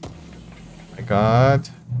 I got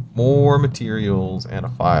more materials and a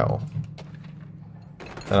file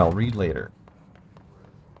that I'll read later.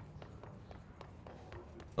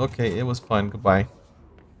 Okay, it was fun. Goodbye.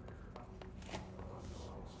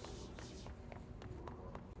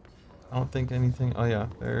 I don't think anything... Oh yeah,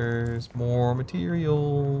 there's more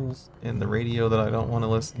materials in the radio that I don't want to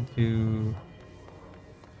listen to.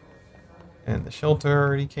 And the shelter I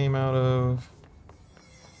already came out of.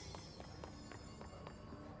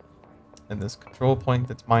 And this control point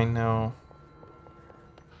that's mine now.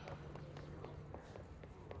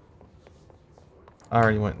 I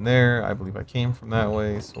already went in there. I believe I came from that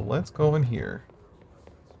way. So let's go in here.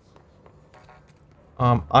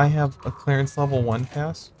 I have a clearance level 1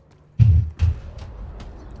 pass.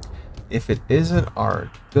 If it isn't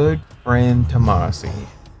our good friend Tomasi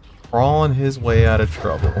crawling his way out of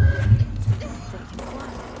trouble.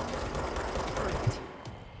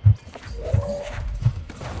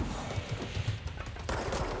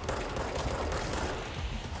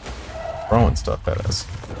 Throwing stuff at us.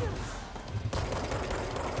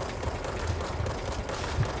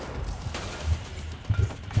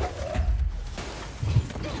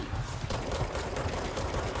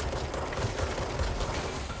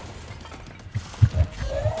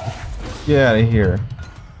 Get out of here.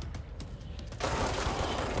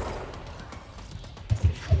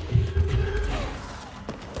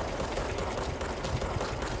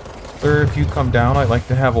 Sir, if you come down, I'd like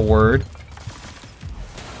to have a word.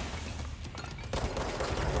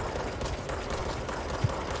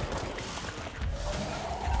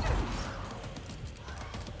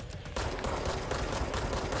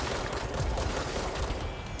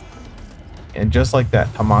 and just like that,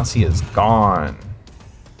 Tomasi is gone.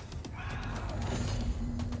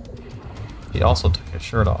 He also took his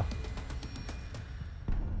shirt off.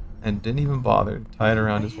 And didn't even bother to tie it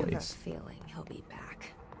around his I have a waist. feeling he'll be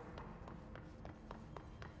back.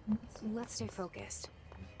 Let's stay focused.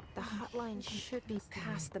 The hotline should be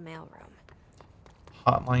past the mailroom.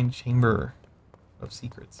 Hotline chamber of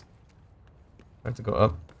secrets. I have to go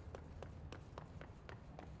up.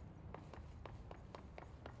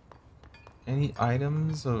 Any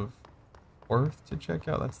items of worth to check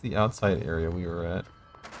out? That's the outside area we were at.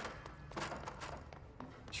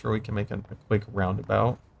 Sure, we can make a quick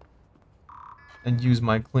roundabout and use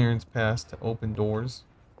my clearance pass to open doors.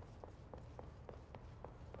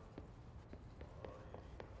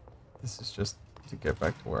 This is just to get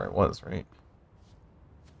back to where I was, right?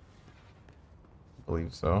 I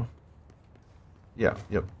believe so. Yeah,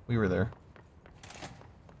 yep, we were there.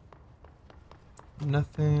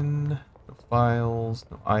 Nothing, no files,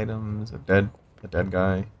 no items, a dead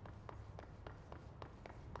guy.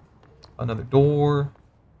 Another door.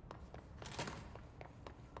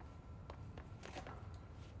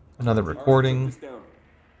 Another recording. All right,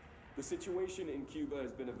 the situation in Cuba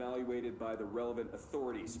has been evaluated by the relevant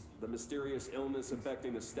authorities. The mysterious illness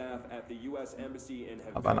affecting the staff at the U.S. Embassy in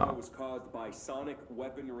Havana was caused by sonic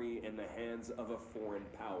weaponry in the hands of a foreign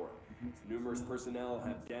power. Numerous personnel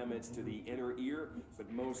have damage to the inner ear,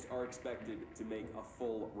 but most are expected to make a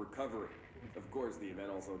full recovery. Of course, the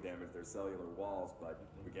event also damaged their cellular walls, but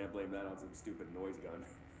we can't blame that on some stupid noise gun.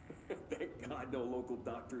 Thank God no local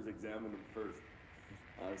doctors examined them first.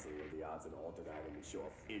 Honestly, what are the odds an altered item would show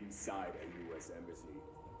up inside a U.S. embassy?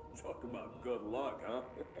 Talk about good luck, huh?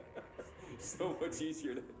 So much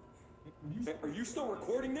easier to... Are you still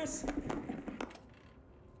recording this?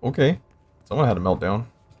 Okay. Someone had a meltdown.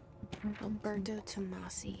 Alberto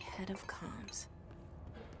Tomasi, head of comms.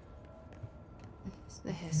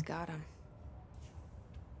 The hiss got him.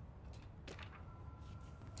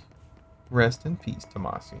 Rest in peace,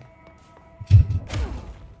 Tomasi.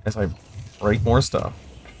 As I break more stuff.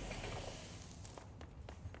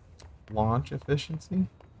 Launch efficiency.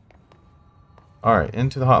 Alright,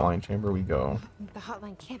 into the hotline chamber we go. The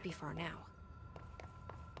hotline can't be far now.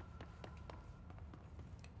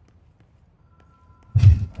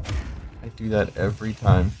 I do that every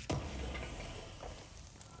time.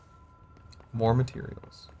 More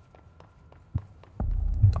materials.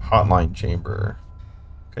 The hotline chamber.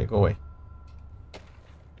 Okay, go away.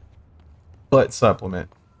 Butt supplement.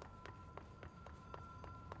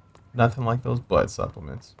 Nothing like those butt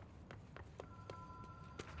supplements.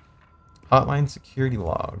 Hotline security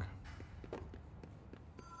log.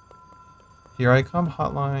 Here I come,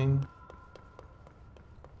 hotline.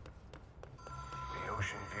 The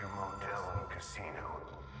Ocean View Motel and Casino.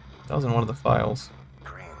 That was in one of the files.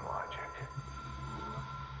 Dream logic.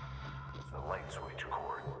 The light switch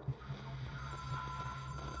cord.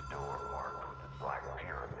 Door marked with the black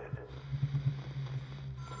pyramid.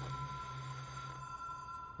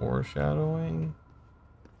 Foreshadowing.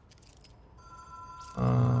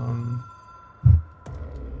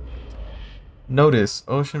 Notice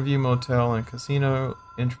Ocean View Motel and Casino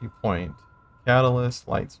entry point. Catalyst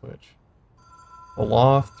light switch. The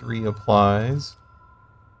law of 3 applies.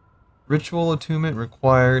 Ritual attunement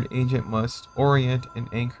required. Agent must orient and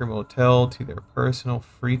anchor motel to their personal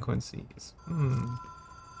frequencies. 2.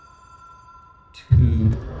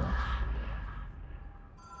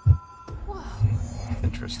 Whoa.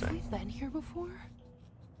 Interesting. Have we been here before?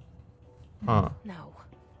 Huh. No.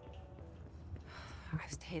 I've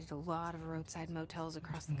stayed at a lot of roadside motels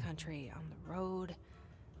across the country. On the road,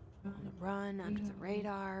 on the run, under the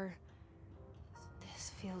radar. This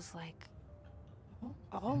feels like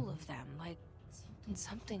all of them. Like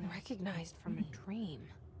something recognized from a dream.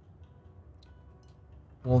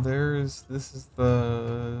 Well, this is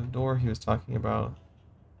the door he was talking about.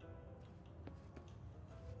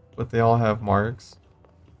 But they all have marks.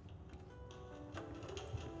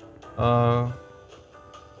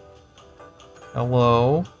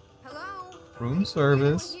 Hello? Hello? Room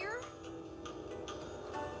service. Anyone here?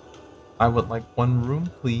 I would like 1 room,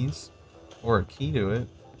 please. Or a key to it.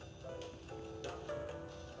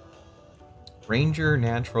 Ranger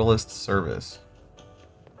Naturalist Service.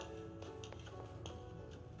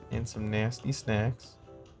 And some nasty snacks.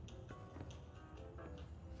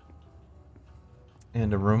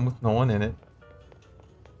 And a room with no one in it.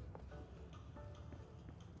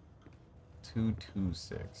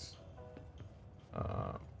 226.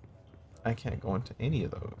 I can't go into any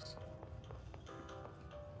of those.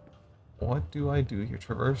 What do I do here?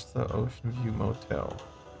 Traverse the Ocean View Motel.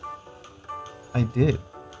 I did,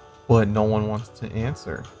 but no one wants to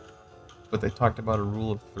answer. but they talked about a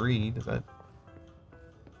rule of 3. Does that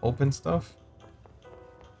open stuff?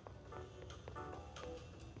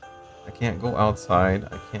 I can't go outside.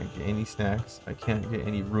 I can't get any snacks. I can't get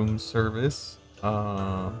any room service.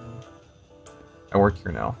 I work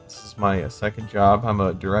here now. This is my second job. I'm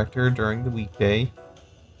a director during the weekday,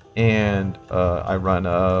 and I run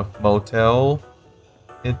a motel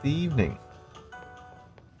in the evening.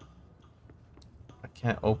 I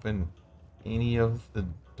can't open any of the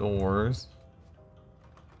doors.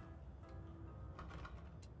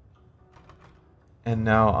 And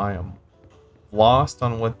now I am lost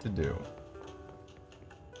on what to do.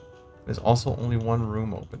 There's also only one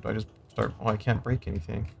room open. Do I just start? Oh, I can't break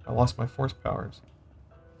anything. I lost my force powers.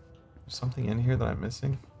 There's something in here that I'm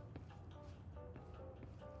missing.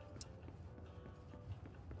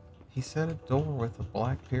 He said a door with a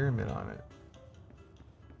black pyramid on it.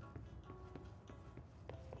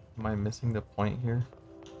 Am I missing the point here?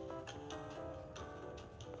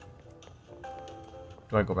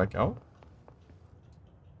 Do I go back out?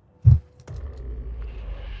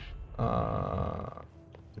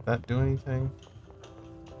 Did that do anything?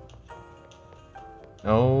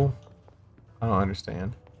 No. I don't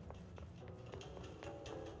understand.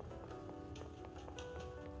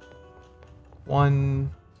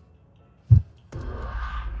 One.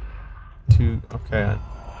 Two. Okay.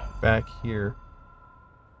 Back here.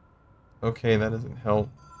 Okay, that doesn't help.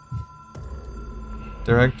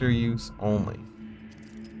 Director use only.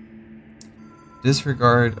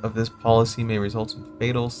 Disregard of this policy may result in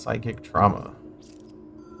fatal psychic trauma.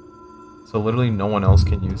 So literally no one else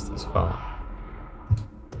can use this phone.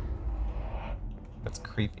 That's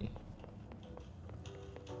creepy.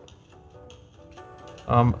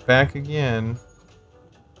 Back again.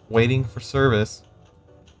 Waiting for service.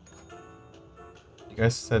 You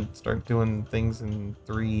guys said start doing things in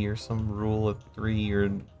 3 or some rule of 3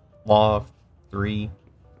 or law of 3.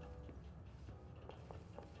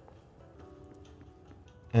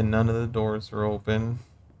 And none of the doors are open.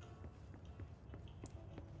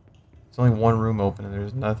 There's only one room open and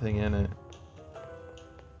there's nothing in it.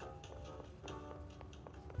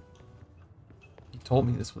 You told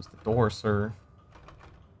me this was the door, sir.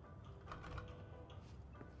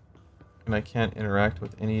 And I can't interact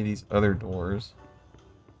with any of these other doors.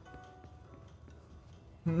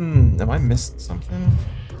 Am I missing something?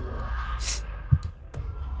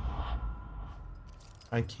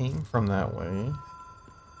 I came from that way.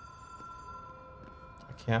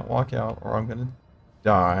 I can't walk out or I'm gonna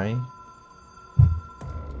die.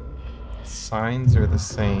 Signs are the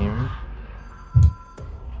same.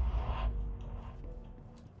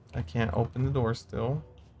 I can't open the door still.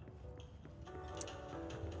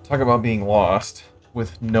 Talk about being lost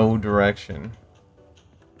with no direction.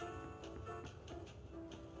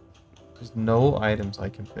 There's no items I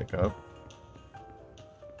can pick up.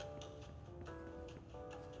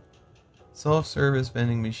 Self-service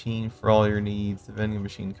vending machine for all your needs, the vending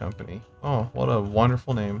machine company. Oh, what a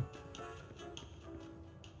wonderful name.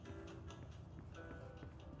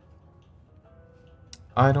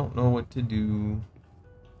 I don't know what to do.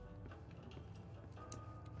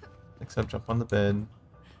 Except jump on the bed.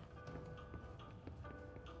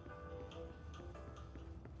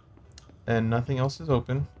 And nothing else is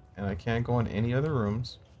open. And I can't go in any other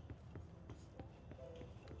rooms.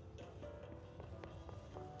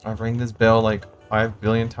 I've rang this bell like 5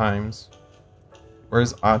 billion times.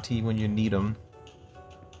 Where's Ahti when you need him?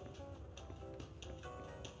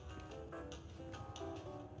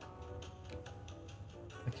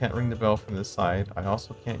 I can't ring the bell from this side. I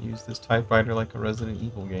also can't use this typewriter like a Resident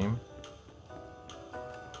Evil game.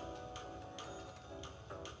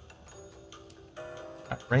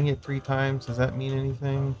 I rang it 3 times. Does that mean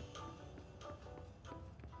anything?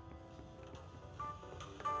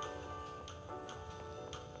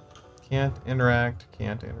 Can't interact,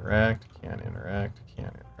 can't interact, can't interact,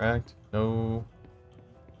 can't interact. No.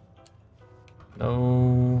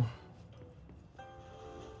 No.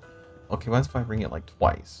 Okay, what if I ring it like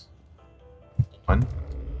twice? 1,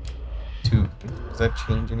 2. Does that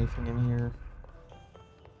change anything in here?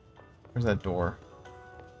 Where's that door?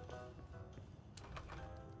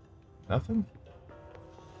 Nothing?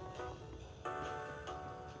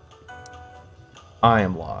 I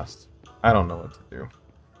am lost. I don't know what to do.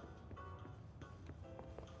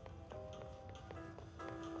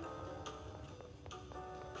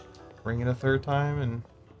 Ring it a 3rd time and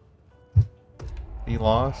be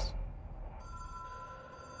lost.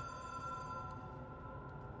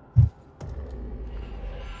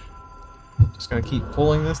 Just gonna keep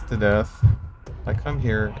pulling this to death. I come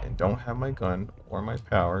here and don't have my gun or my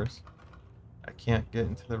powers. I can't get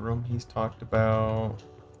into the room he's talked about.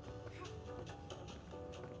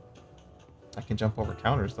 I can jump over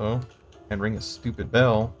counters though and ring a stupid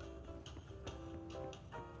bell.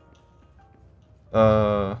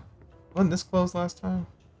 Wasn't this closed last time?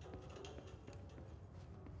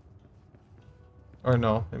 Or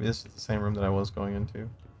no, maybe this is the same room that I was going into.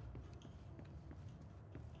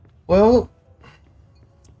 Well,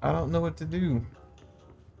 I don't know what to do.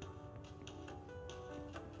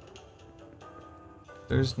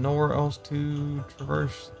 There's nowhere else to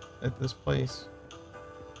traverse at this place.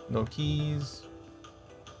 No keys.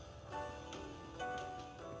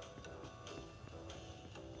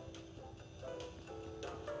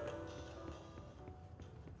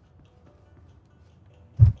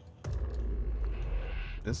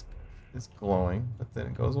 This is glowing, but then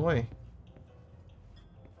it goes away.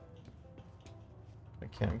 I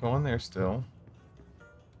can't go in there still.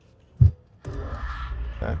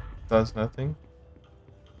 That does nothing.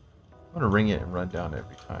 I'm gonna ring it and run down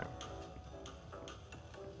every time.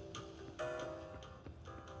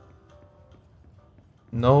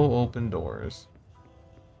 No open doors.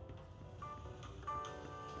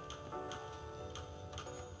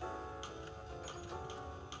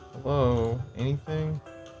 Hello? Anything?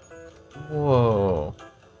 Whoa.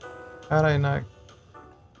 How'd I not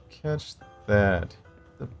catch that?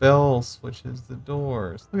 The bell switches the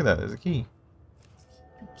doors. Look at that, there's a key.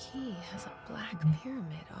 The key has a black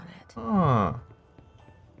pyramid on it. Huh.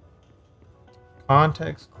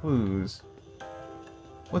 Context clues.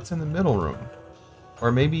 What's in the middle room?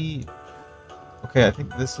 Or maybe... Okay, I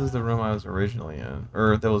think this is the room I was originally in.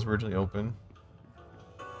 Or that was originally open.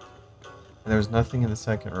 And there's nothing in the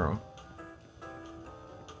second room.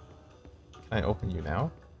 Can I open you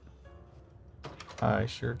now? I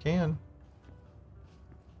sure can.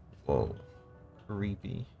 Whoa.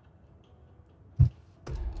 Creepy.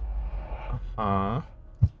 Uh-huh.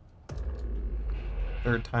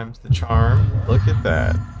 Third time's the charm. Look at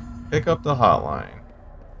that. Pick up the hotline.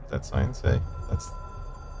 Does that sign say? That's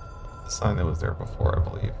the sign that was there before, I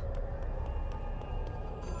believe.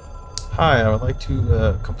 Hi, I would like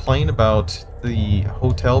to complain about the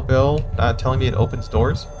hotel bell not telling me it opens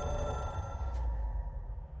doors.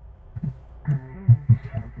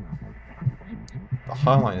 The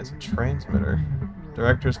hotline is a transmitter.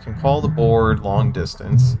 Directors can call the board long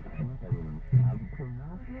distance.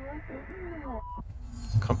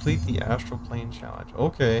 Complete the astral plane challenge.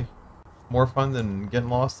 Okay. More fun than getting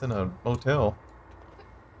lost in a motel.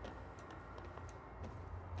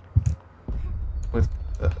 With...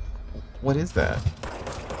 what is that?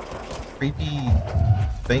 Creepy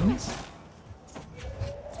things?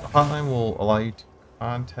 The hotline will allow you to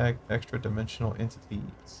contact extra-dimensional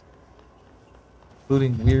entities,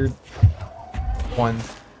 including weird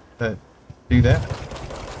ones that do that.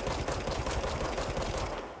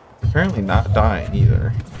 Apparently not dying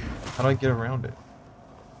either. How do I get around it?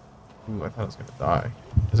 Ooh, I thought it was gonna die.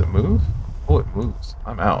 Does it move? Oh, it moves.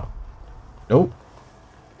 I'm out. Nope.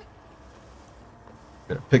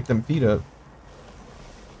 Better pick them feet up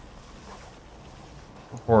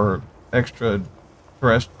before extra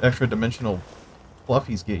dimensional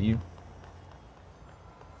fluffies get you.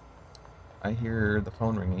 I hear the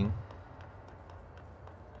phone ringing,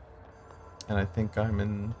 and I think I'm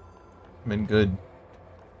in good.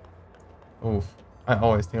 Oof. I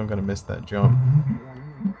always think I'm gonna miss that jump.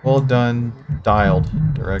 Well done, dialed,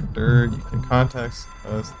 director. You can contact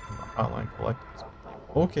us in the hotline collectively.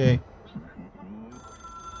 Okay.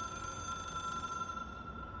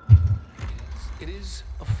 It is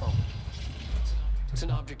a phone. It's an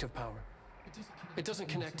object of power. It doesn't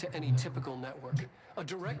connect to any typical network. A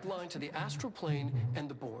direct line to the astral plane and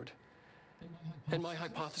the board. And my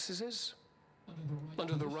hypothesis is,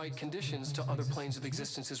 under the right conditions, to other planes of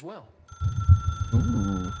existence as well.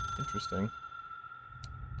 Ooh, interesting.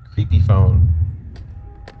 Creepy phone.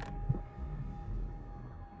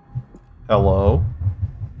 Hello?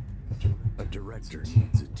 A director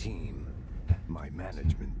needs a team. My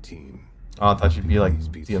management team. Oh, I thought you'd be like These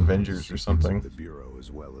people the Avengers or something. know the Bureau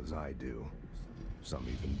as well as I do. Some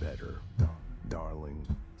even better. Darling,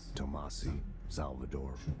 Tomasi,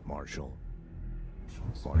 Salvador, Marshall.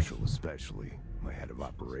 Marshall especially, my head of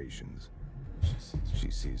operations.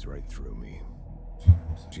 She sees right through me.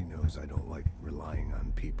 She knows I don't like relying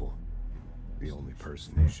on people. The only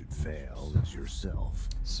person who should fail is yourself.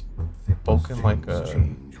 Spoken like Things a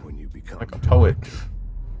change when you become like a poet.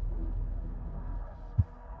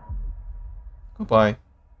 Goodbye.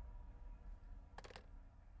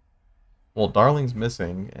 Well, Darling's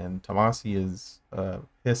missing, and Tomasi is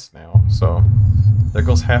hissed now, so there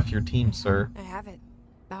goes half your team, sir. I have it.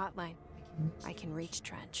 The hotline. I can reach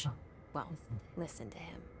Trench. Well, listen to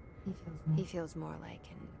him. He feels more like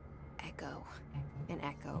an Echo. An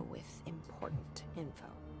Echo with important info.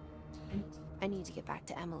 I need to get back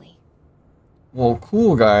to Emily. Well,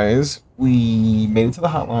 cool, guys. We made it to the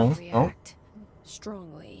hotline. React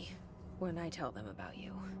strongly when I tell them about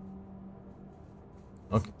you.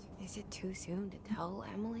 Okay. Is it too soon to tell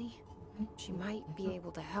Emily? She might be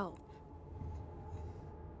able to help.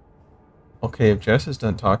 Okay, if Jess is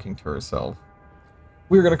done talking to herself,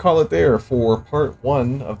 we're going to call it there for part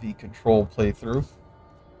 1 of the Control playthrough.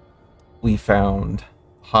 We found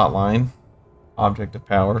Hotline, Object of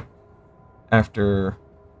Power, after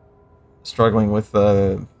struggling with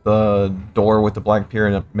the door with the black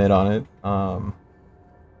pyramid on it.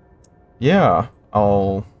 Yeah,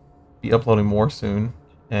 I'll be uploading more soon,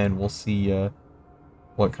 and we'll see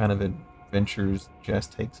what kind of adventures Jess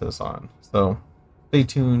takes us on. So stay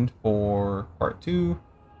tuned for part 2.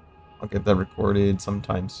 I'll get that recorded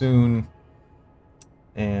sometime soon.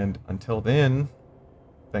 And until then,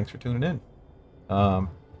 thanks for tuning in. For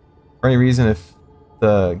any reason, if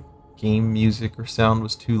the game music or sound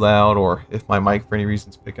was too loud, or if my mic for any reason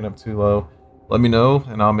is picking up too low, let me know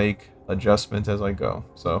and I'll make adjustments as I go.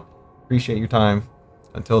 So appreciate your time.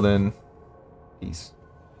 Until then, peace.